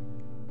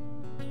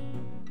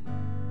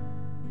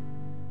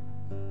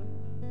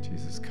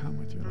 Jesus, come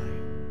with your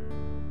light.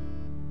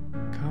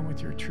 Come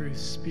with your truth.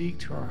 Speak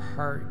to our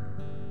heart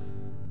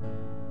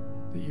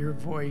that your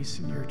voice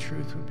and your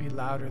truth would be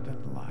louder than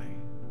the lie.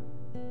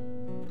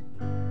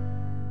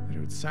 That it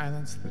would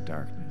silence the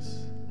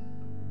darkness.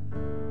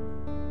 Come,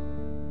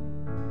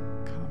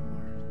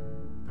 Lord.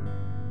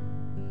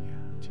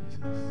 Yeah,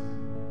 Jesus.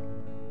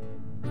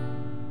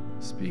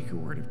 Speak a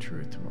word of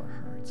truth to our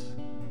hearts.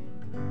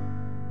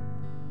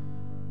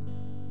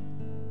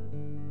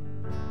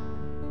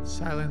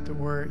 Silent the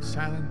word,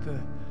 silent the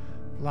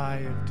lie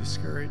of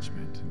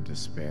discouragement and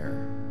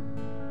despair.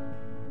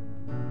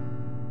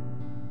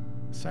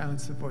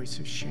 Silence the voice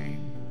of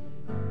shame.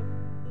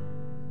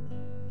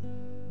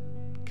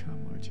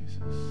 Come, Lord Jesus.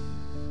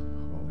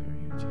 Holy are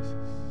you, Jesus.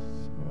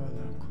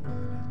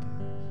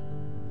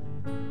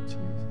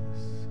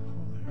 Jesus,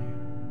 holy are you.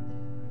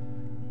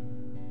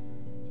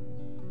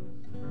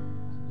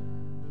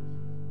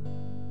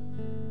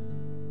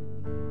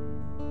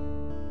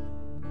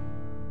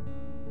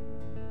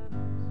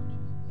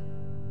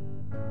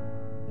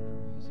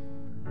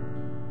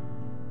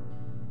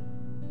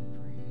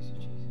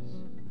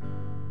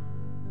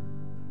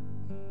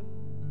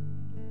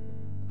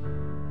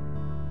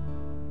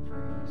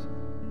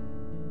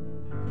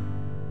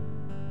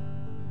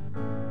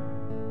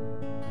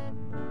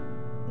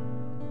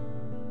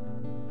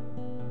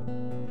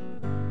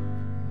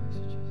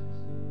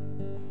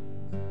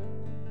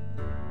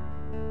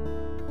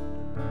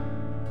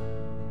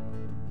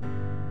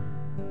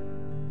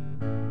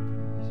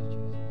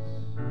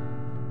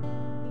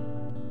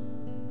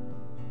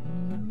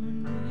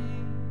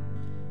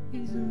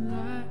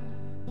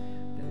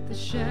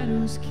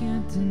 Shadows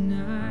can't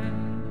deny.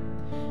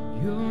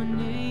 Your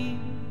name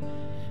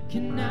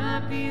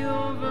cannot be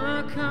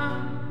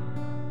overcome.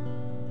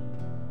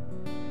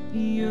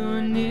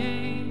 Your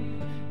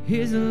name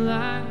is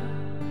alive,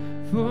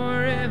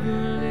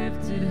 forever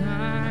lifted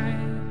high.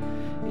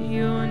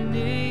 Your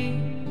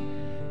name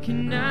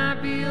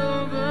cannot be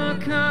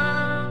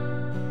overcome.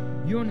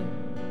 Your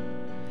name,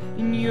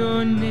 and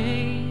your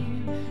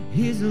name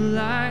is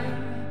alive,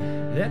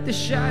 that the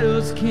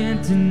shadows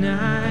can't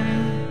deny.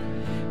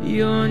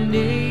 Your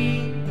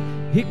name,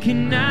 it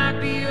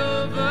cannot be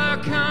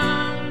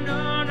overcome.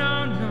 No,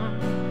 no, no.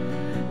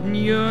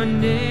 Your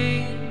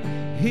name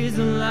is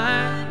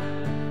alive,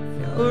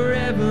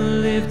 forever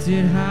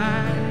lifted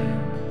high.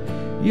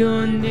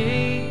 Your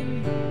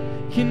name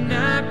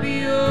cannot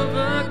be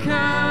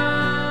overcome.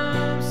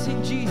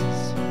 Sing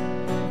Jesus.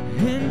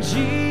 And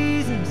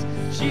Jesus,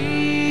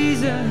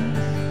 Jesus,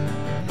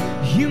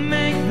 you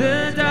make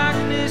the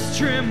darkness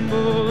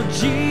tremble.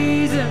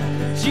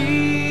 Jesus,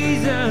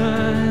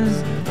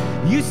 Jesus,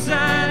 you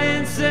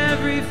silence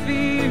every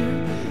fear.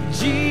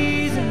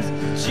 Jesus,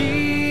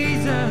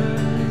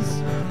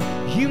 Jesus,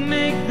 you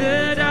make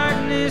the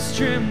darkness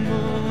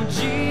tremble.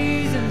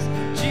 Jesus,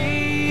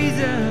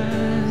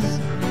 Jesus,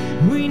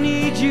 we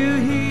need you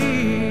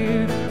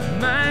here.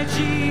 My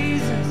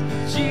Jesus,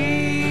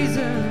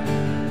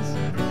 Jesus,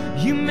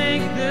 you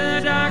make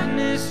the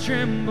darkness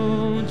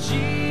tremble.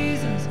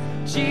 Jesus,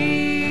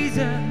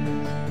 Jesus,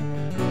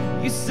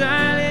 you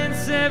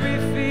silence every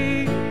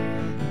fear.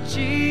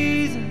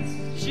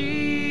 Jesus,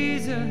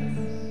 Jesus,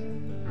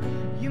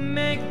 you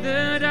make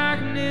the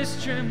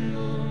darkness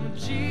tremble.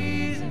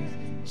 Jesus,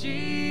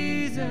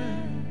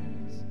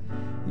 Jesus,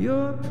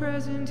 you're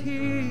present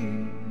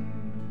here.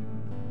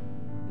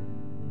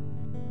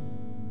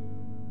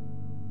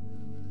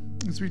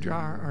 As we draw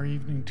our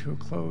evening to a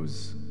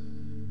close,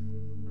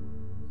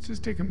 let's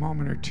just take a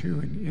moment or two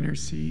and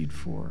intercede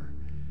for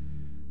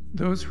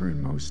those who are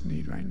in most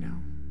need right now.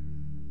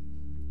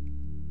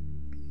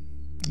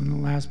 In the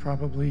last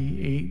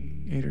probably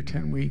 8 or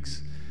 10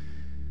 weeks,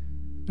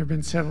 there have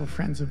been several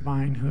friends of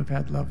mine who have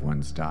had loved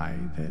ones die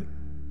that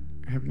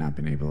have not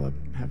been able to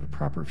have a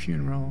proper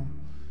funeral.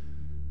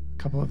 A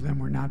couple of them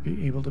were not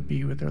able to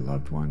be with their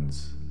loved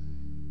ones.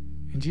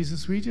 And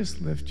Jesus, we just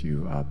lift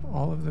you up,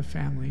 all of the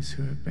families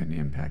who have been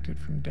impacted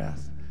from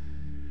death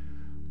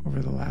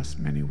over the last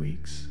many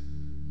weeks.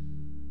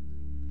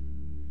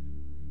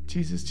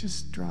 Jesus,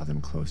 just draw them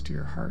close to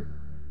your heart.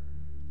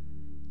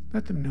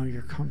 Let them know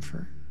your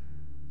comfort.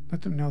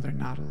 Let them know they're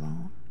not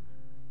alone.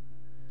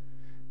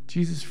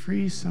 Jesus,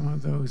 free some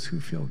of those who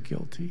feel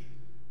guilty.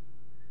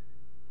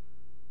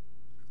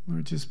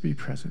 Lord, just be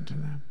present to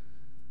them.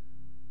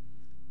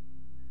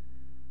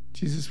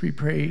 Jesus, we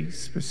pray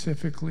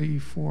specifically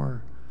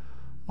for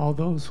all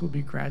those who will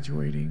be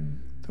graduating,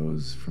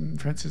 those from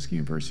Franciscan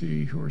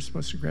University who are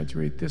supposed to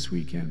graduate this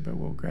weekend but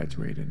will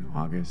graduate in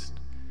August.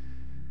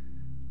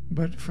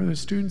 But for the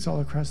students all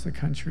across the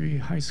country,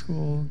 high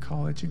school,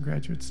 college, and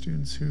graduate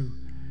students who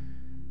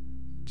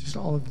just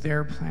all of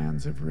their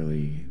plans have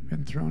really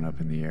been thrown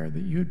up in the air,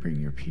 that you would bring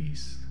your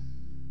peace.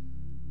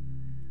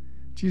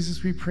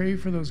 Jesus, we pray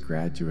for those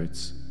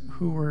graduates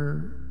who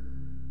are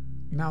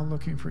now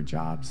looking for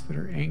jobs, that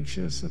are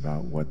anxious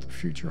about what the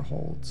future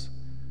holds.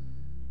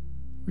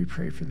 We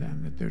pray for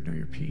them, that they'd know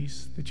your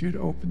peace, that you'd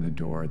open the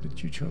door,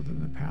 that you showed them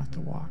the path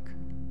to walk.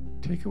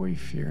 Take away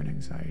fear and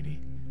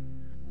anxiety.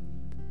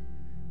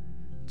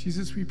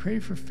 Jesus, we pray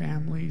for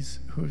families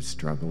who have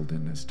struggled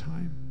in this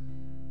time.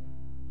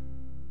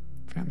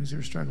 Families who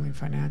are struggling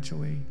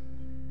financially,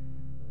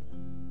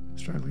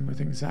 struggling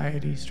with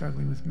anxiety,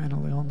 struggling with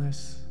mental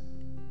illness.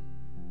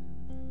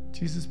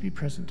 Jesus, be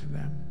present to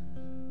them.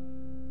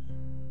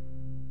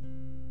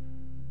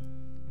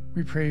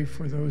 We pray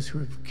for those who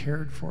have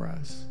cared for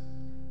us,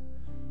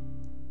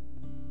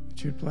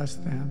 that you'd bless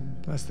them,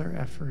 bless their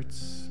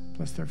efforts,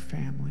 bless their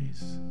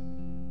families,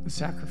 the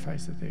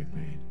sacrifice that they've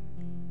made.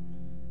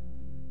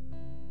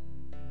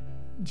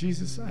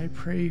 Jesus, I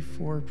pray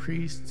for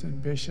priests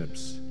and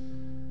bishops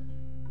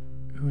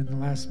who in the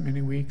last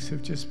many weeks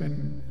have just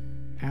been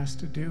asked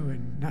to do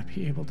and not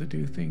be able to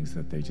do things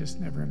that they just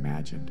never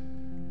imagined,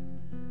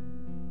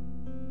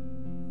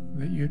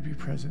 that you'd be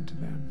present to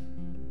them.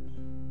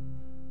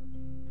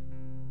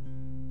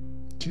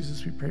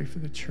 Jesus, we pray for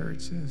the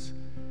church as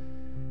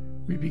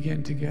we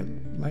begin to get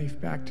life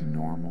back to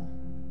normal,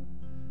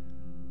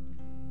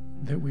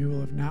 that we will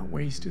have not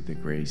wasted the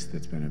grace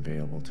that's been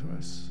available to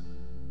us.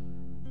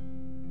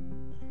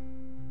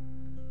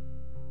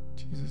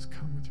 Jesus,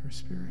 come with your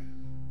Spirit.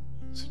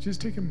 So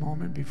just take a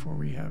moment before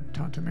we have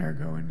Tante Mary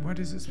go, and what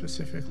is it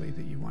specifically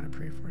that you want to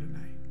pray for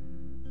tonight?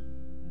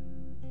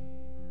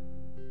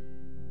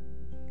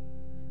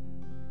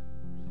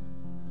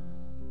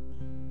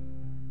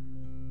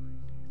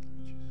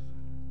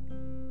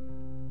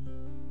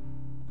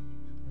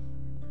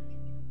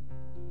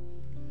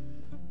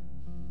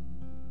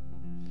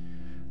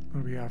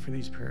 Lord, we offer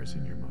these prayers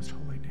in your most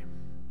holy name.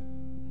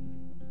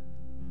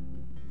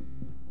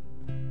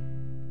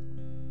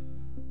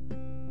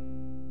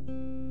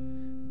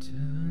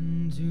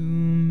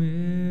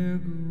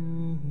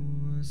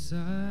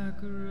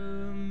 Sacramentum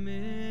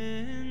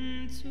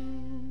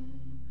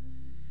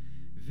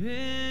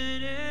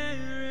veneremur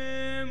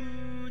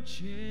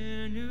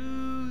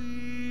cenui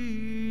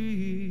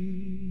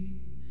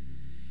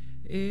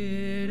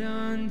et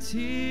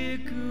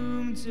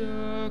antiquum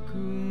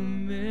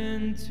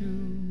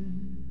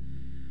documentum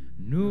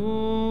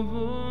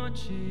novo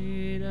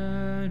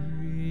cedat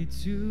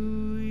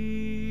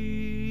ritui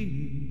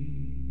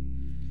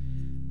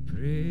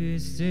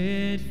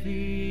prestet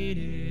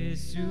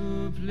fides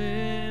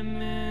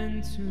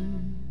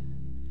supplementum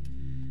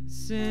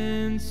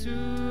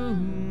sensum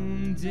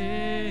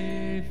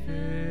defectui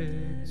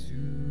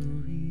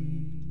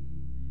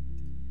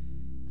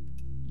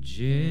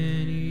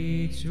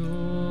genitori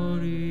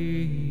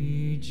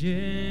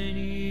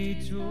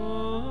genitorque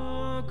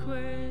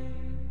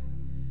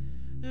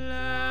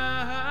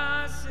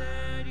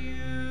lasset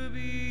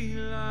jubilatio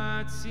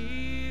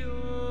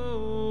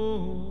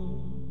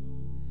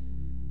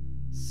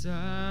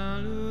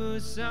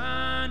salus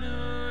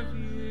sana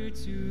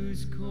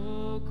virtus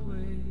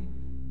quoque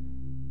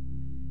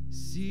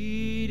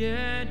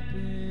sidet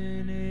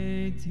benedictio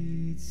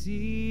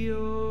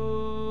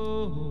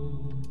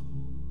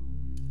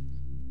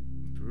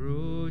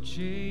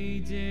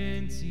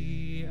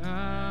procedenti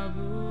ab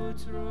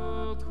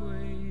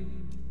utroque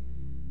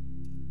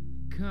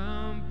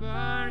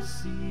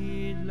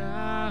comparsit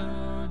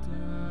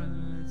laudatio.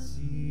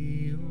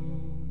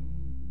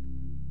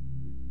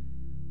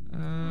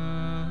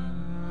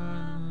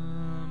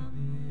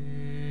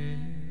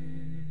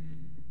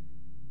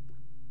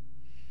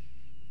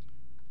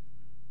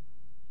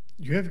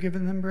 You have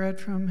given them bread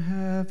from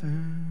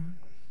heaven.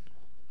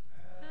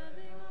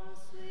 Having all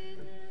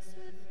sweetness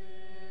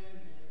within.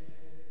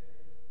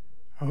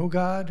 O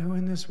God, who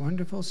in this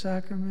wonderful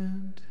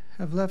sacrament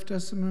have left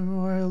us a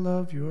memorial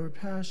of your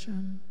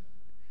passion,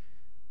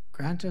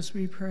 grant us,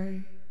 we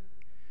pray,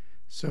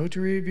 so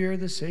to revere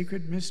the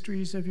sacred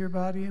mysteries of your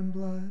body and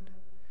blood,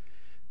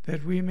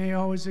 that we may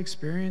always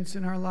experience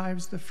in our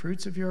lives the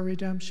fruits of your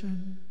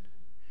redemption.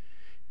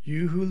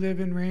 You who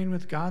live and reign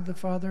with God the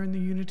Father in the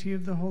unity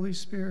of the Holy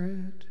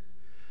Spirit,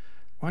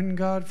 one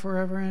God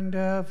forever and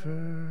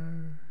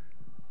ever.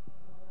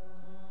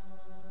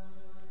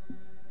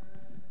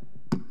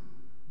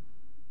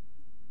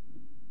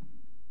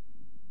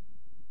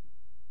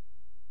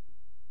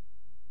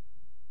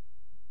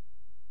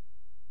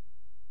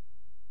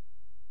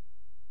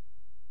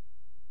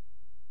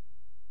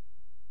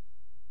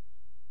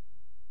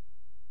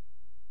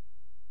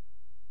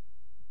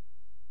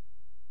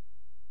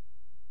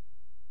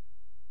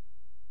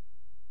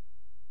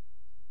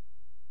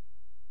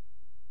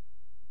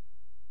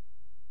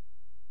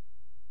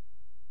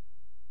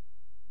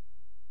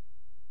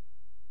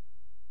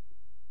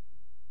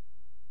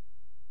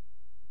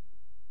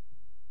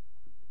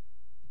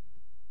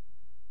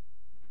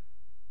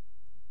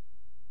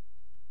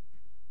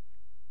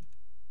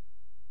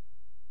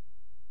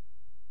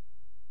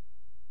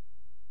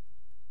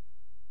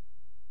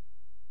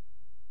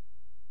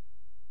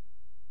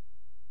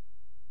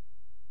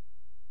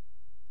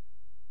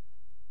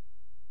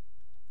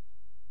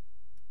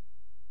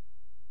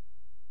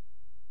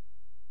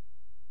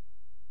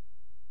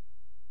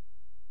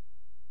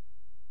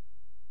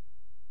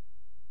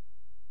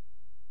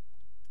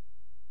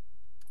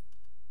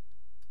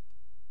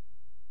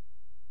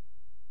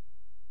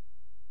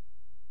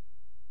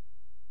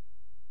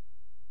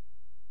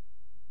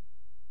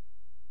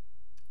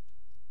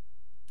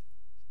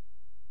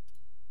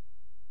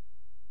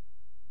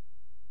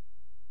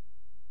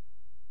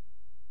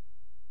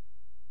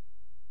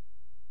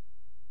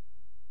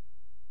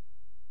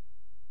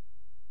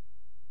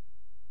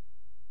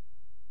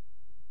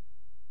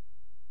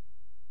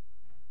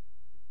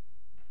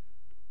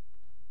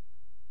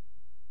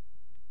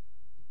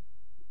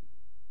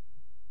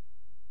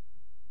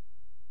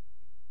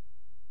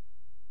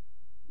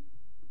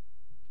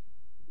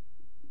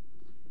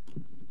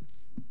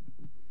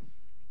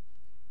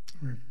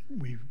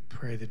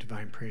 pray the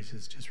divine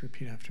praises. Just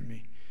repeat after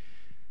me.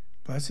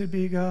 Blessed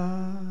be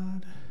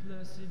God.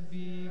 Blessed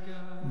be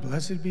God.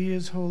 Blessed be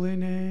his holy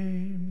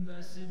name.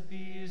 Blessed be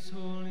his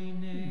holy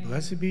name.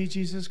 Blessed be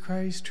Jesus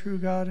Christ, true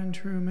God and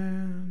true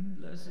man.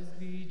 Blessed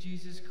be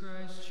Jesus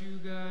Christ, true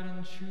God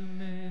and true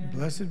man.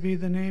 Blessed be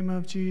the name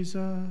of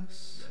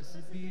Jesus.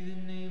 Blessed be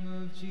the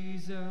name of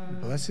Jesus.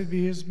 Blessed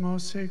be his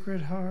most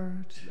sacred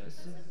heart.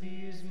 Blessed be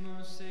his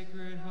most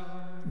sacred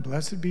heart.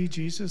 Blessed be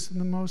Jesus in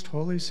the most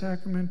holy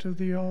sacrament of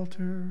the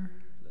altar.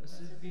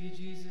 Blessed be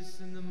Jesus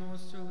in the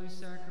most holy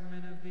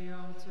sacrament of the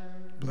altar.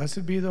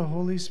 Blessed be the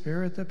Holy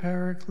Spirit, the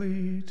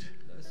Paraclete.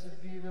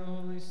 Blessed be the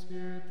Holy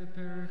Spirit, the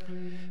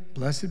Paraclete.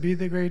 Blessed be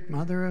the great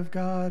Mother of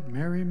God,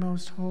 Mary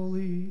most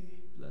holy.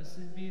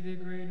 Blessed be the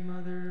great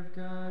Mother of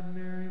God,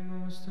 Mary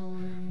most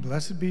holy.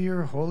 Blessed be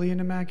your holy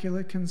and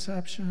immaculate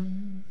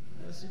conception.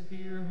 Blessed be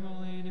your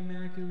holy and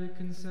immaculate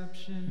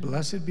conception.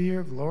 Blessed be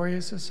your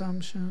glorious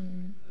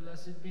assumption.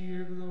 Blessed be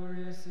your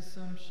glorious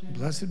assumption.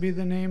 Blessed be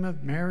the name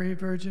of Mary,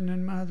 Virgin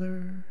and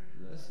Mother.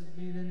 Blessed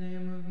be the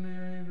name of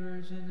Mary,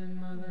 Virgin and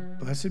Mother.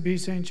 Blessed be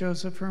Saint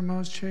Joseph, her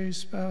most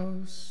chaste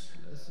spouse.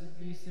 Blessed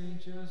be Saint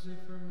Joseph,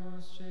 her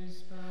most chaste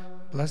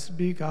spouse. Blessed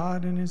be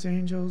God and his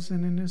angels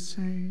and in his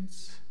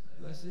saints.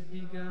 Blessed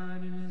be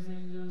God and his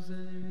angels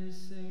and in his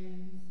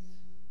saints.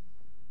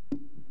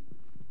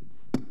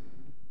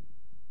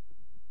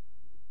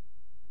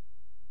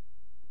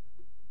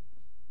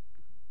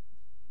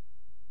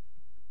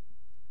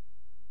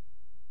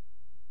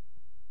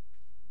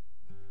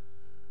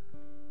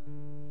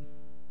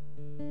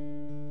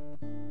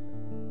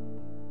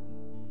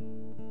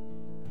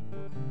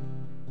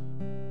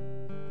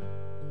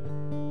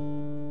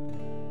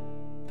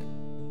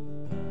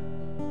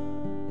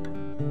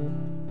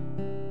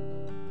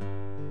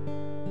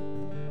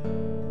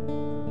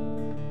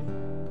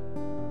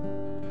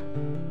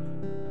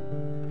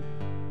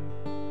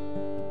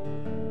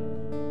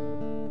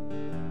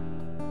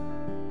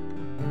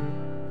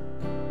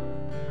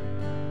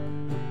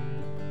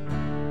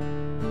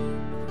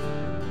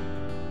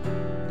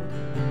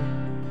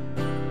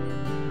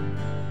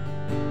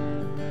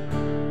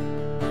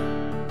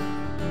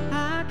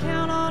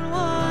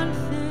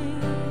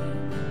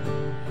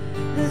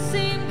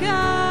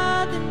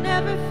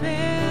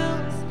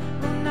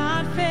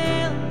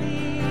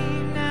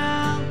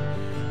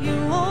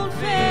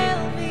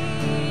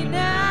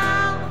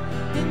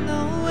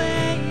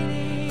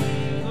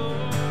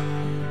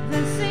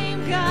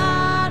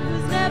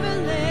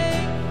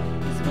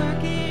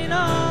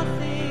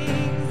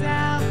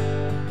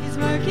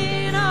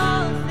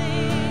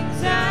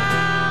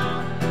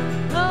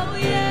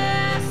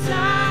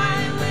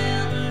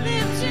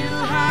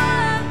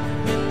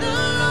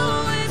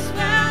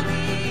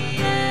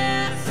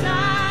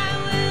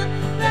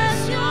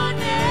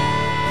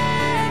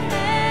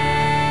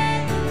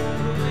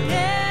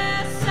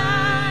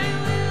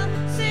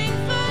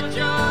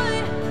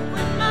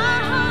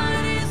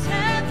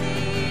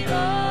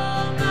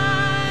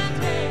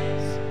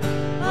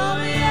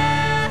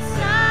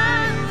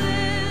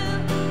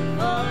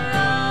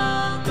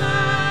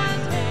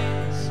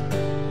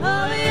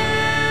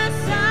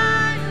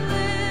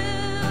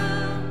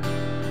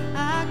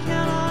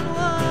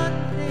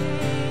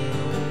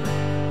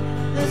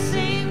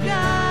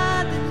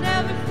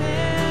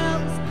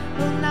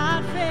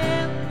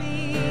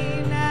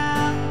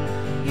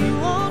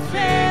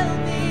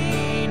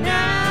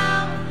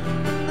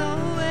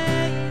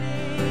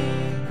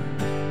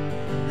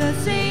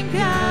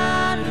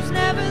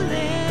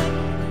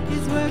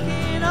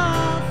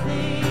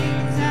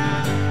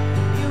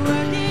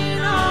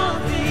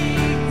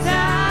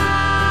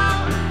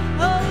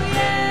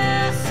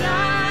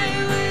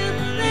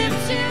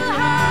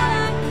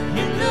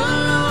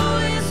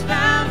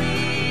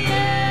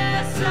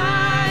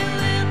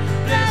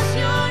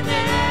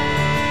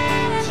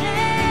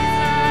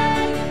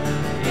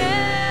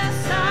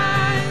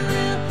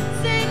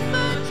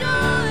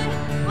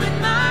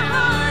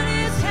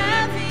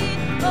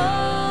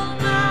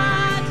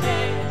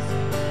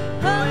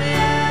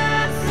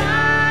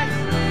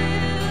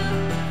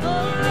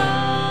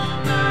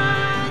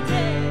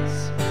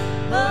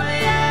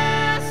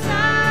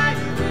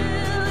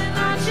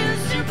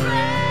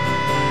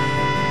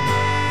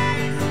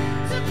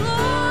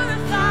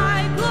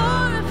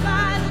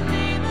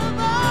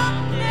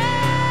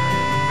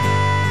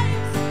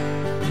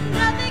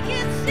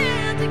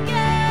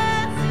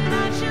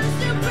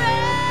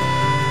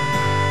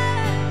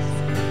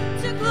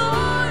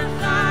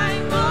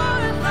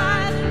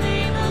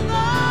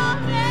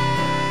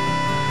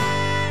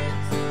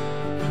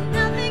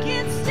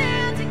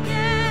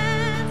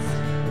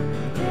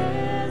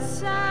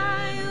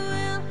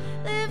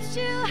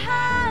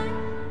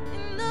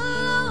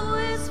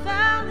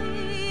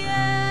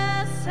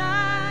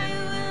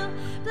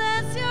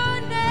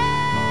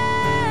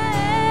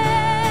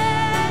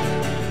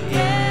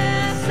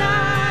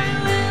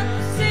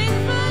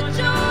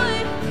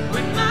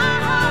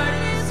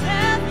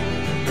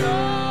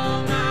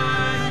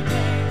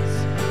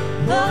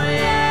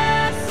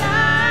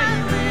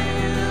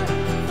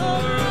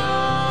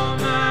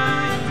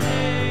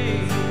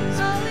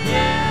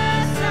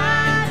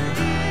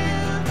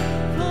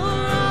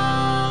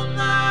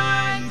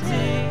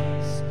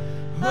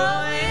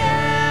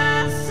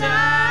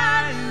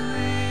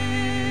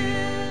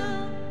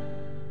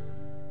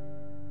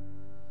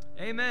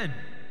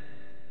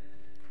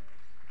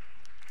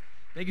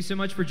 Thank you so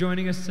much for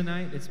joining us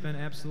tonight. It's been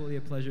absolutely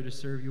a pleasure to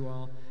serve you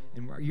all.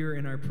 And you're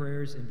in our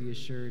prayers, and be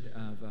assured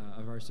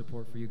of our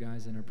support for you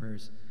guys and our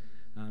prayers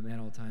at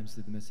all times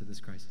through the midst of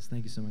this crisis.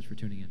 Thank you so much for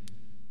tuning in.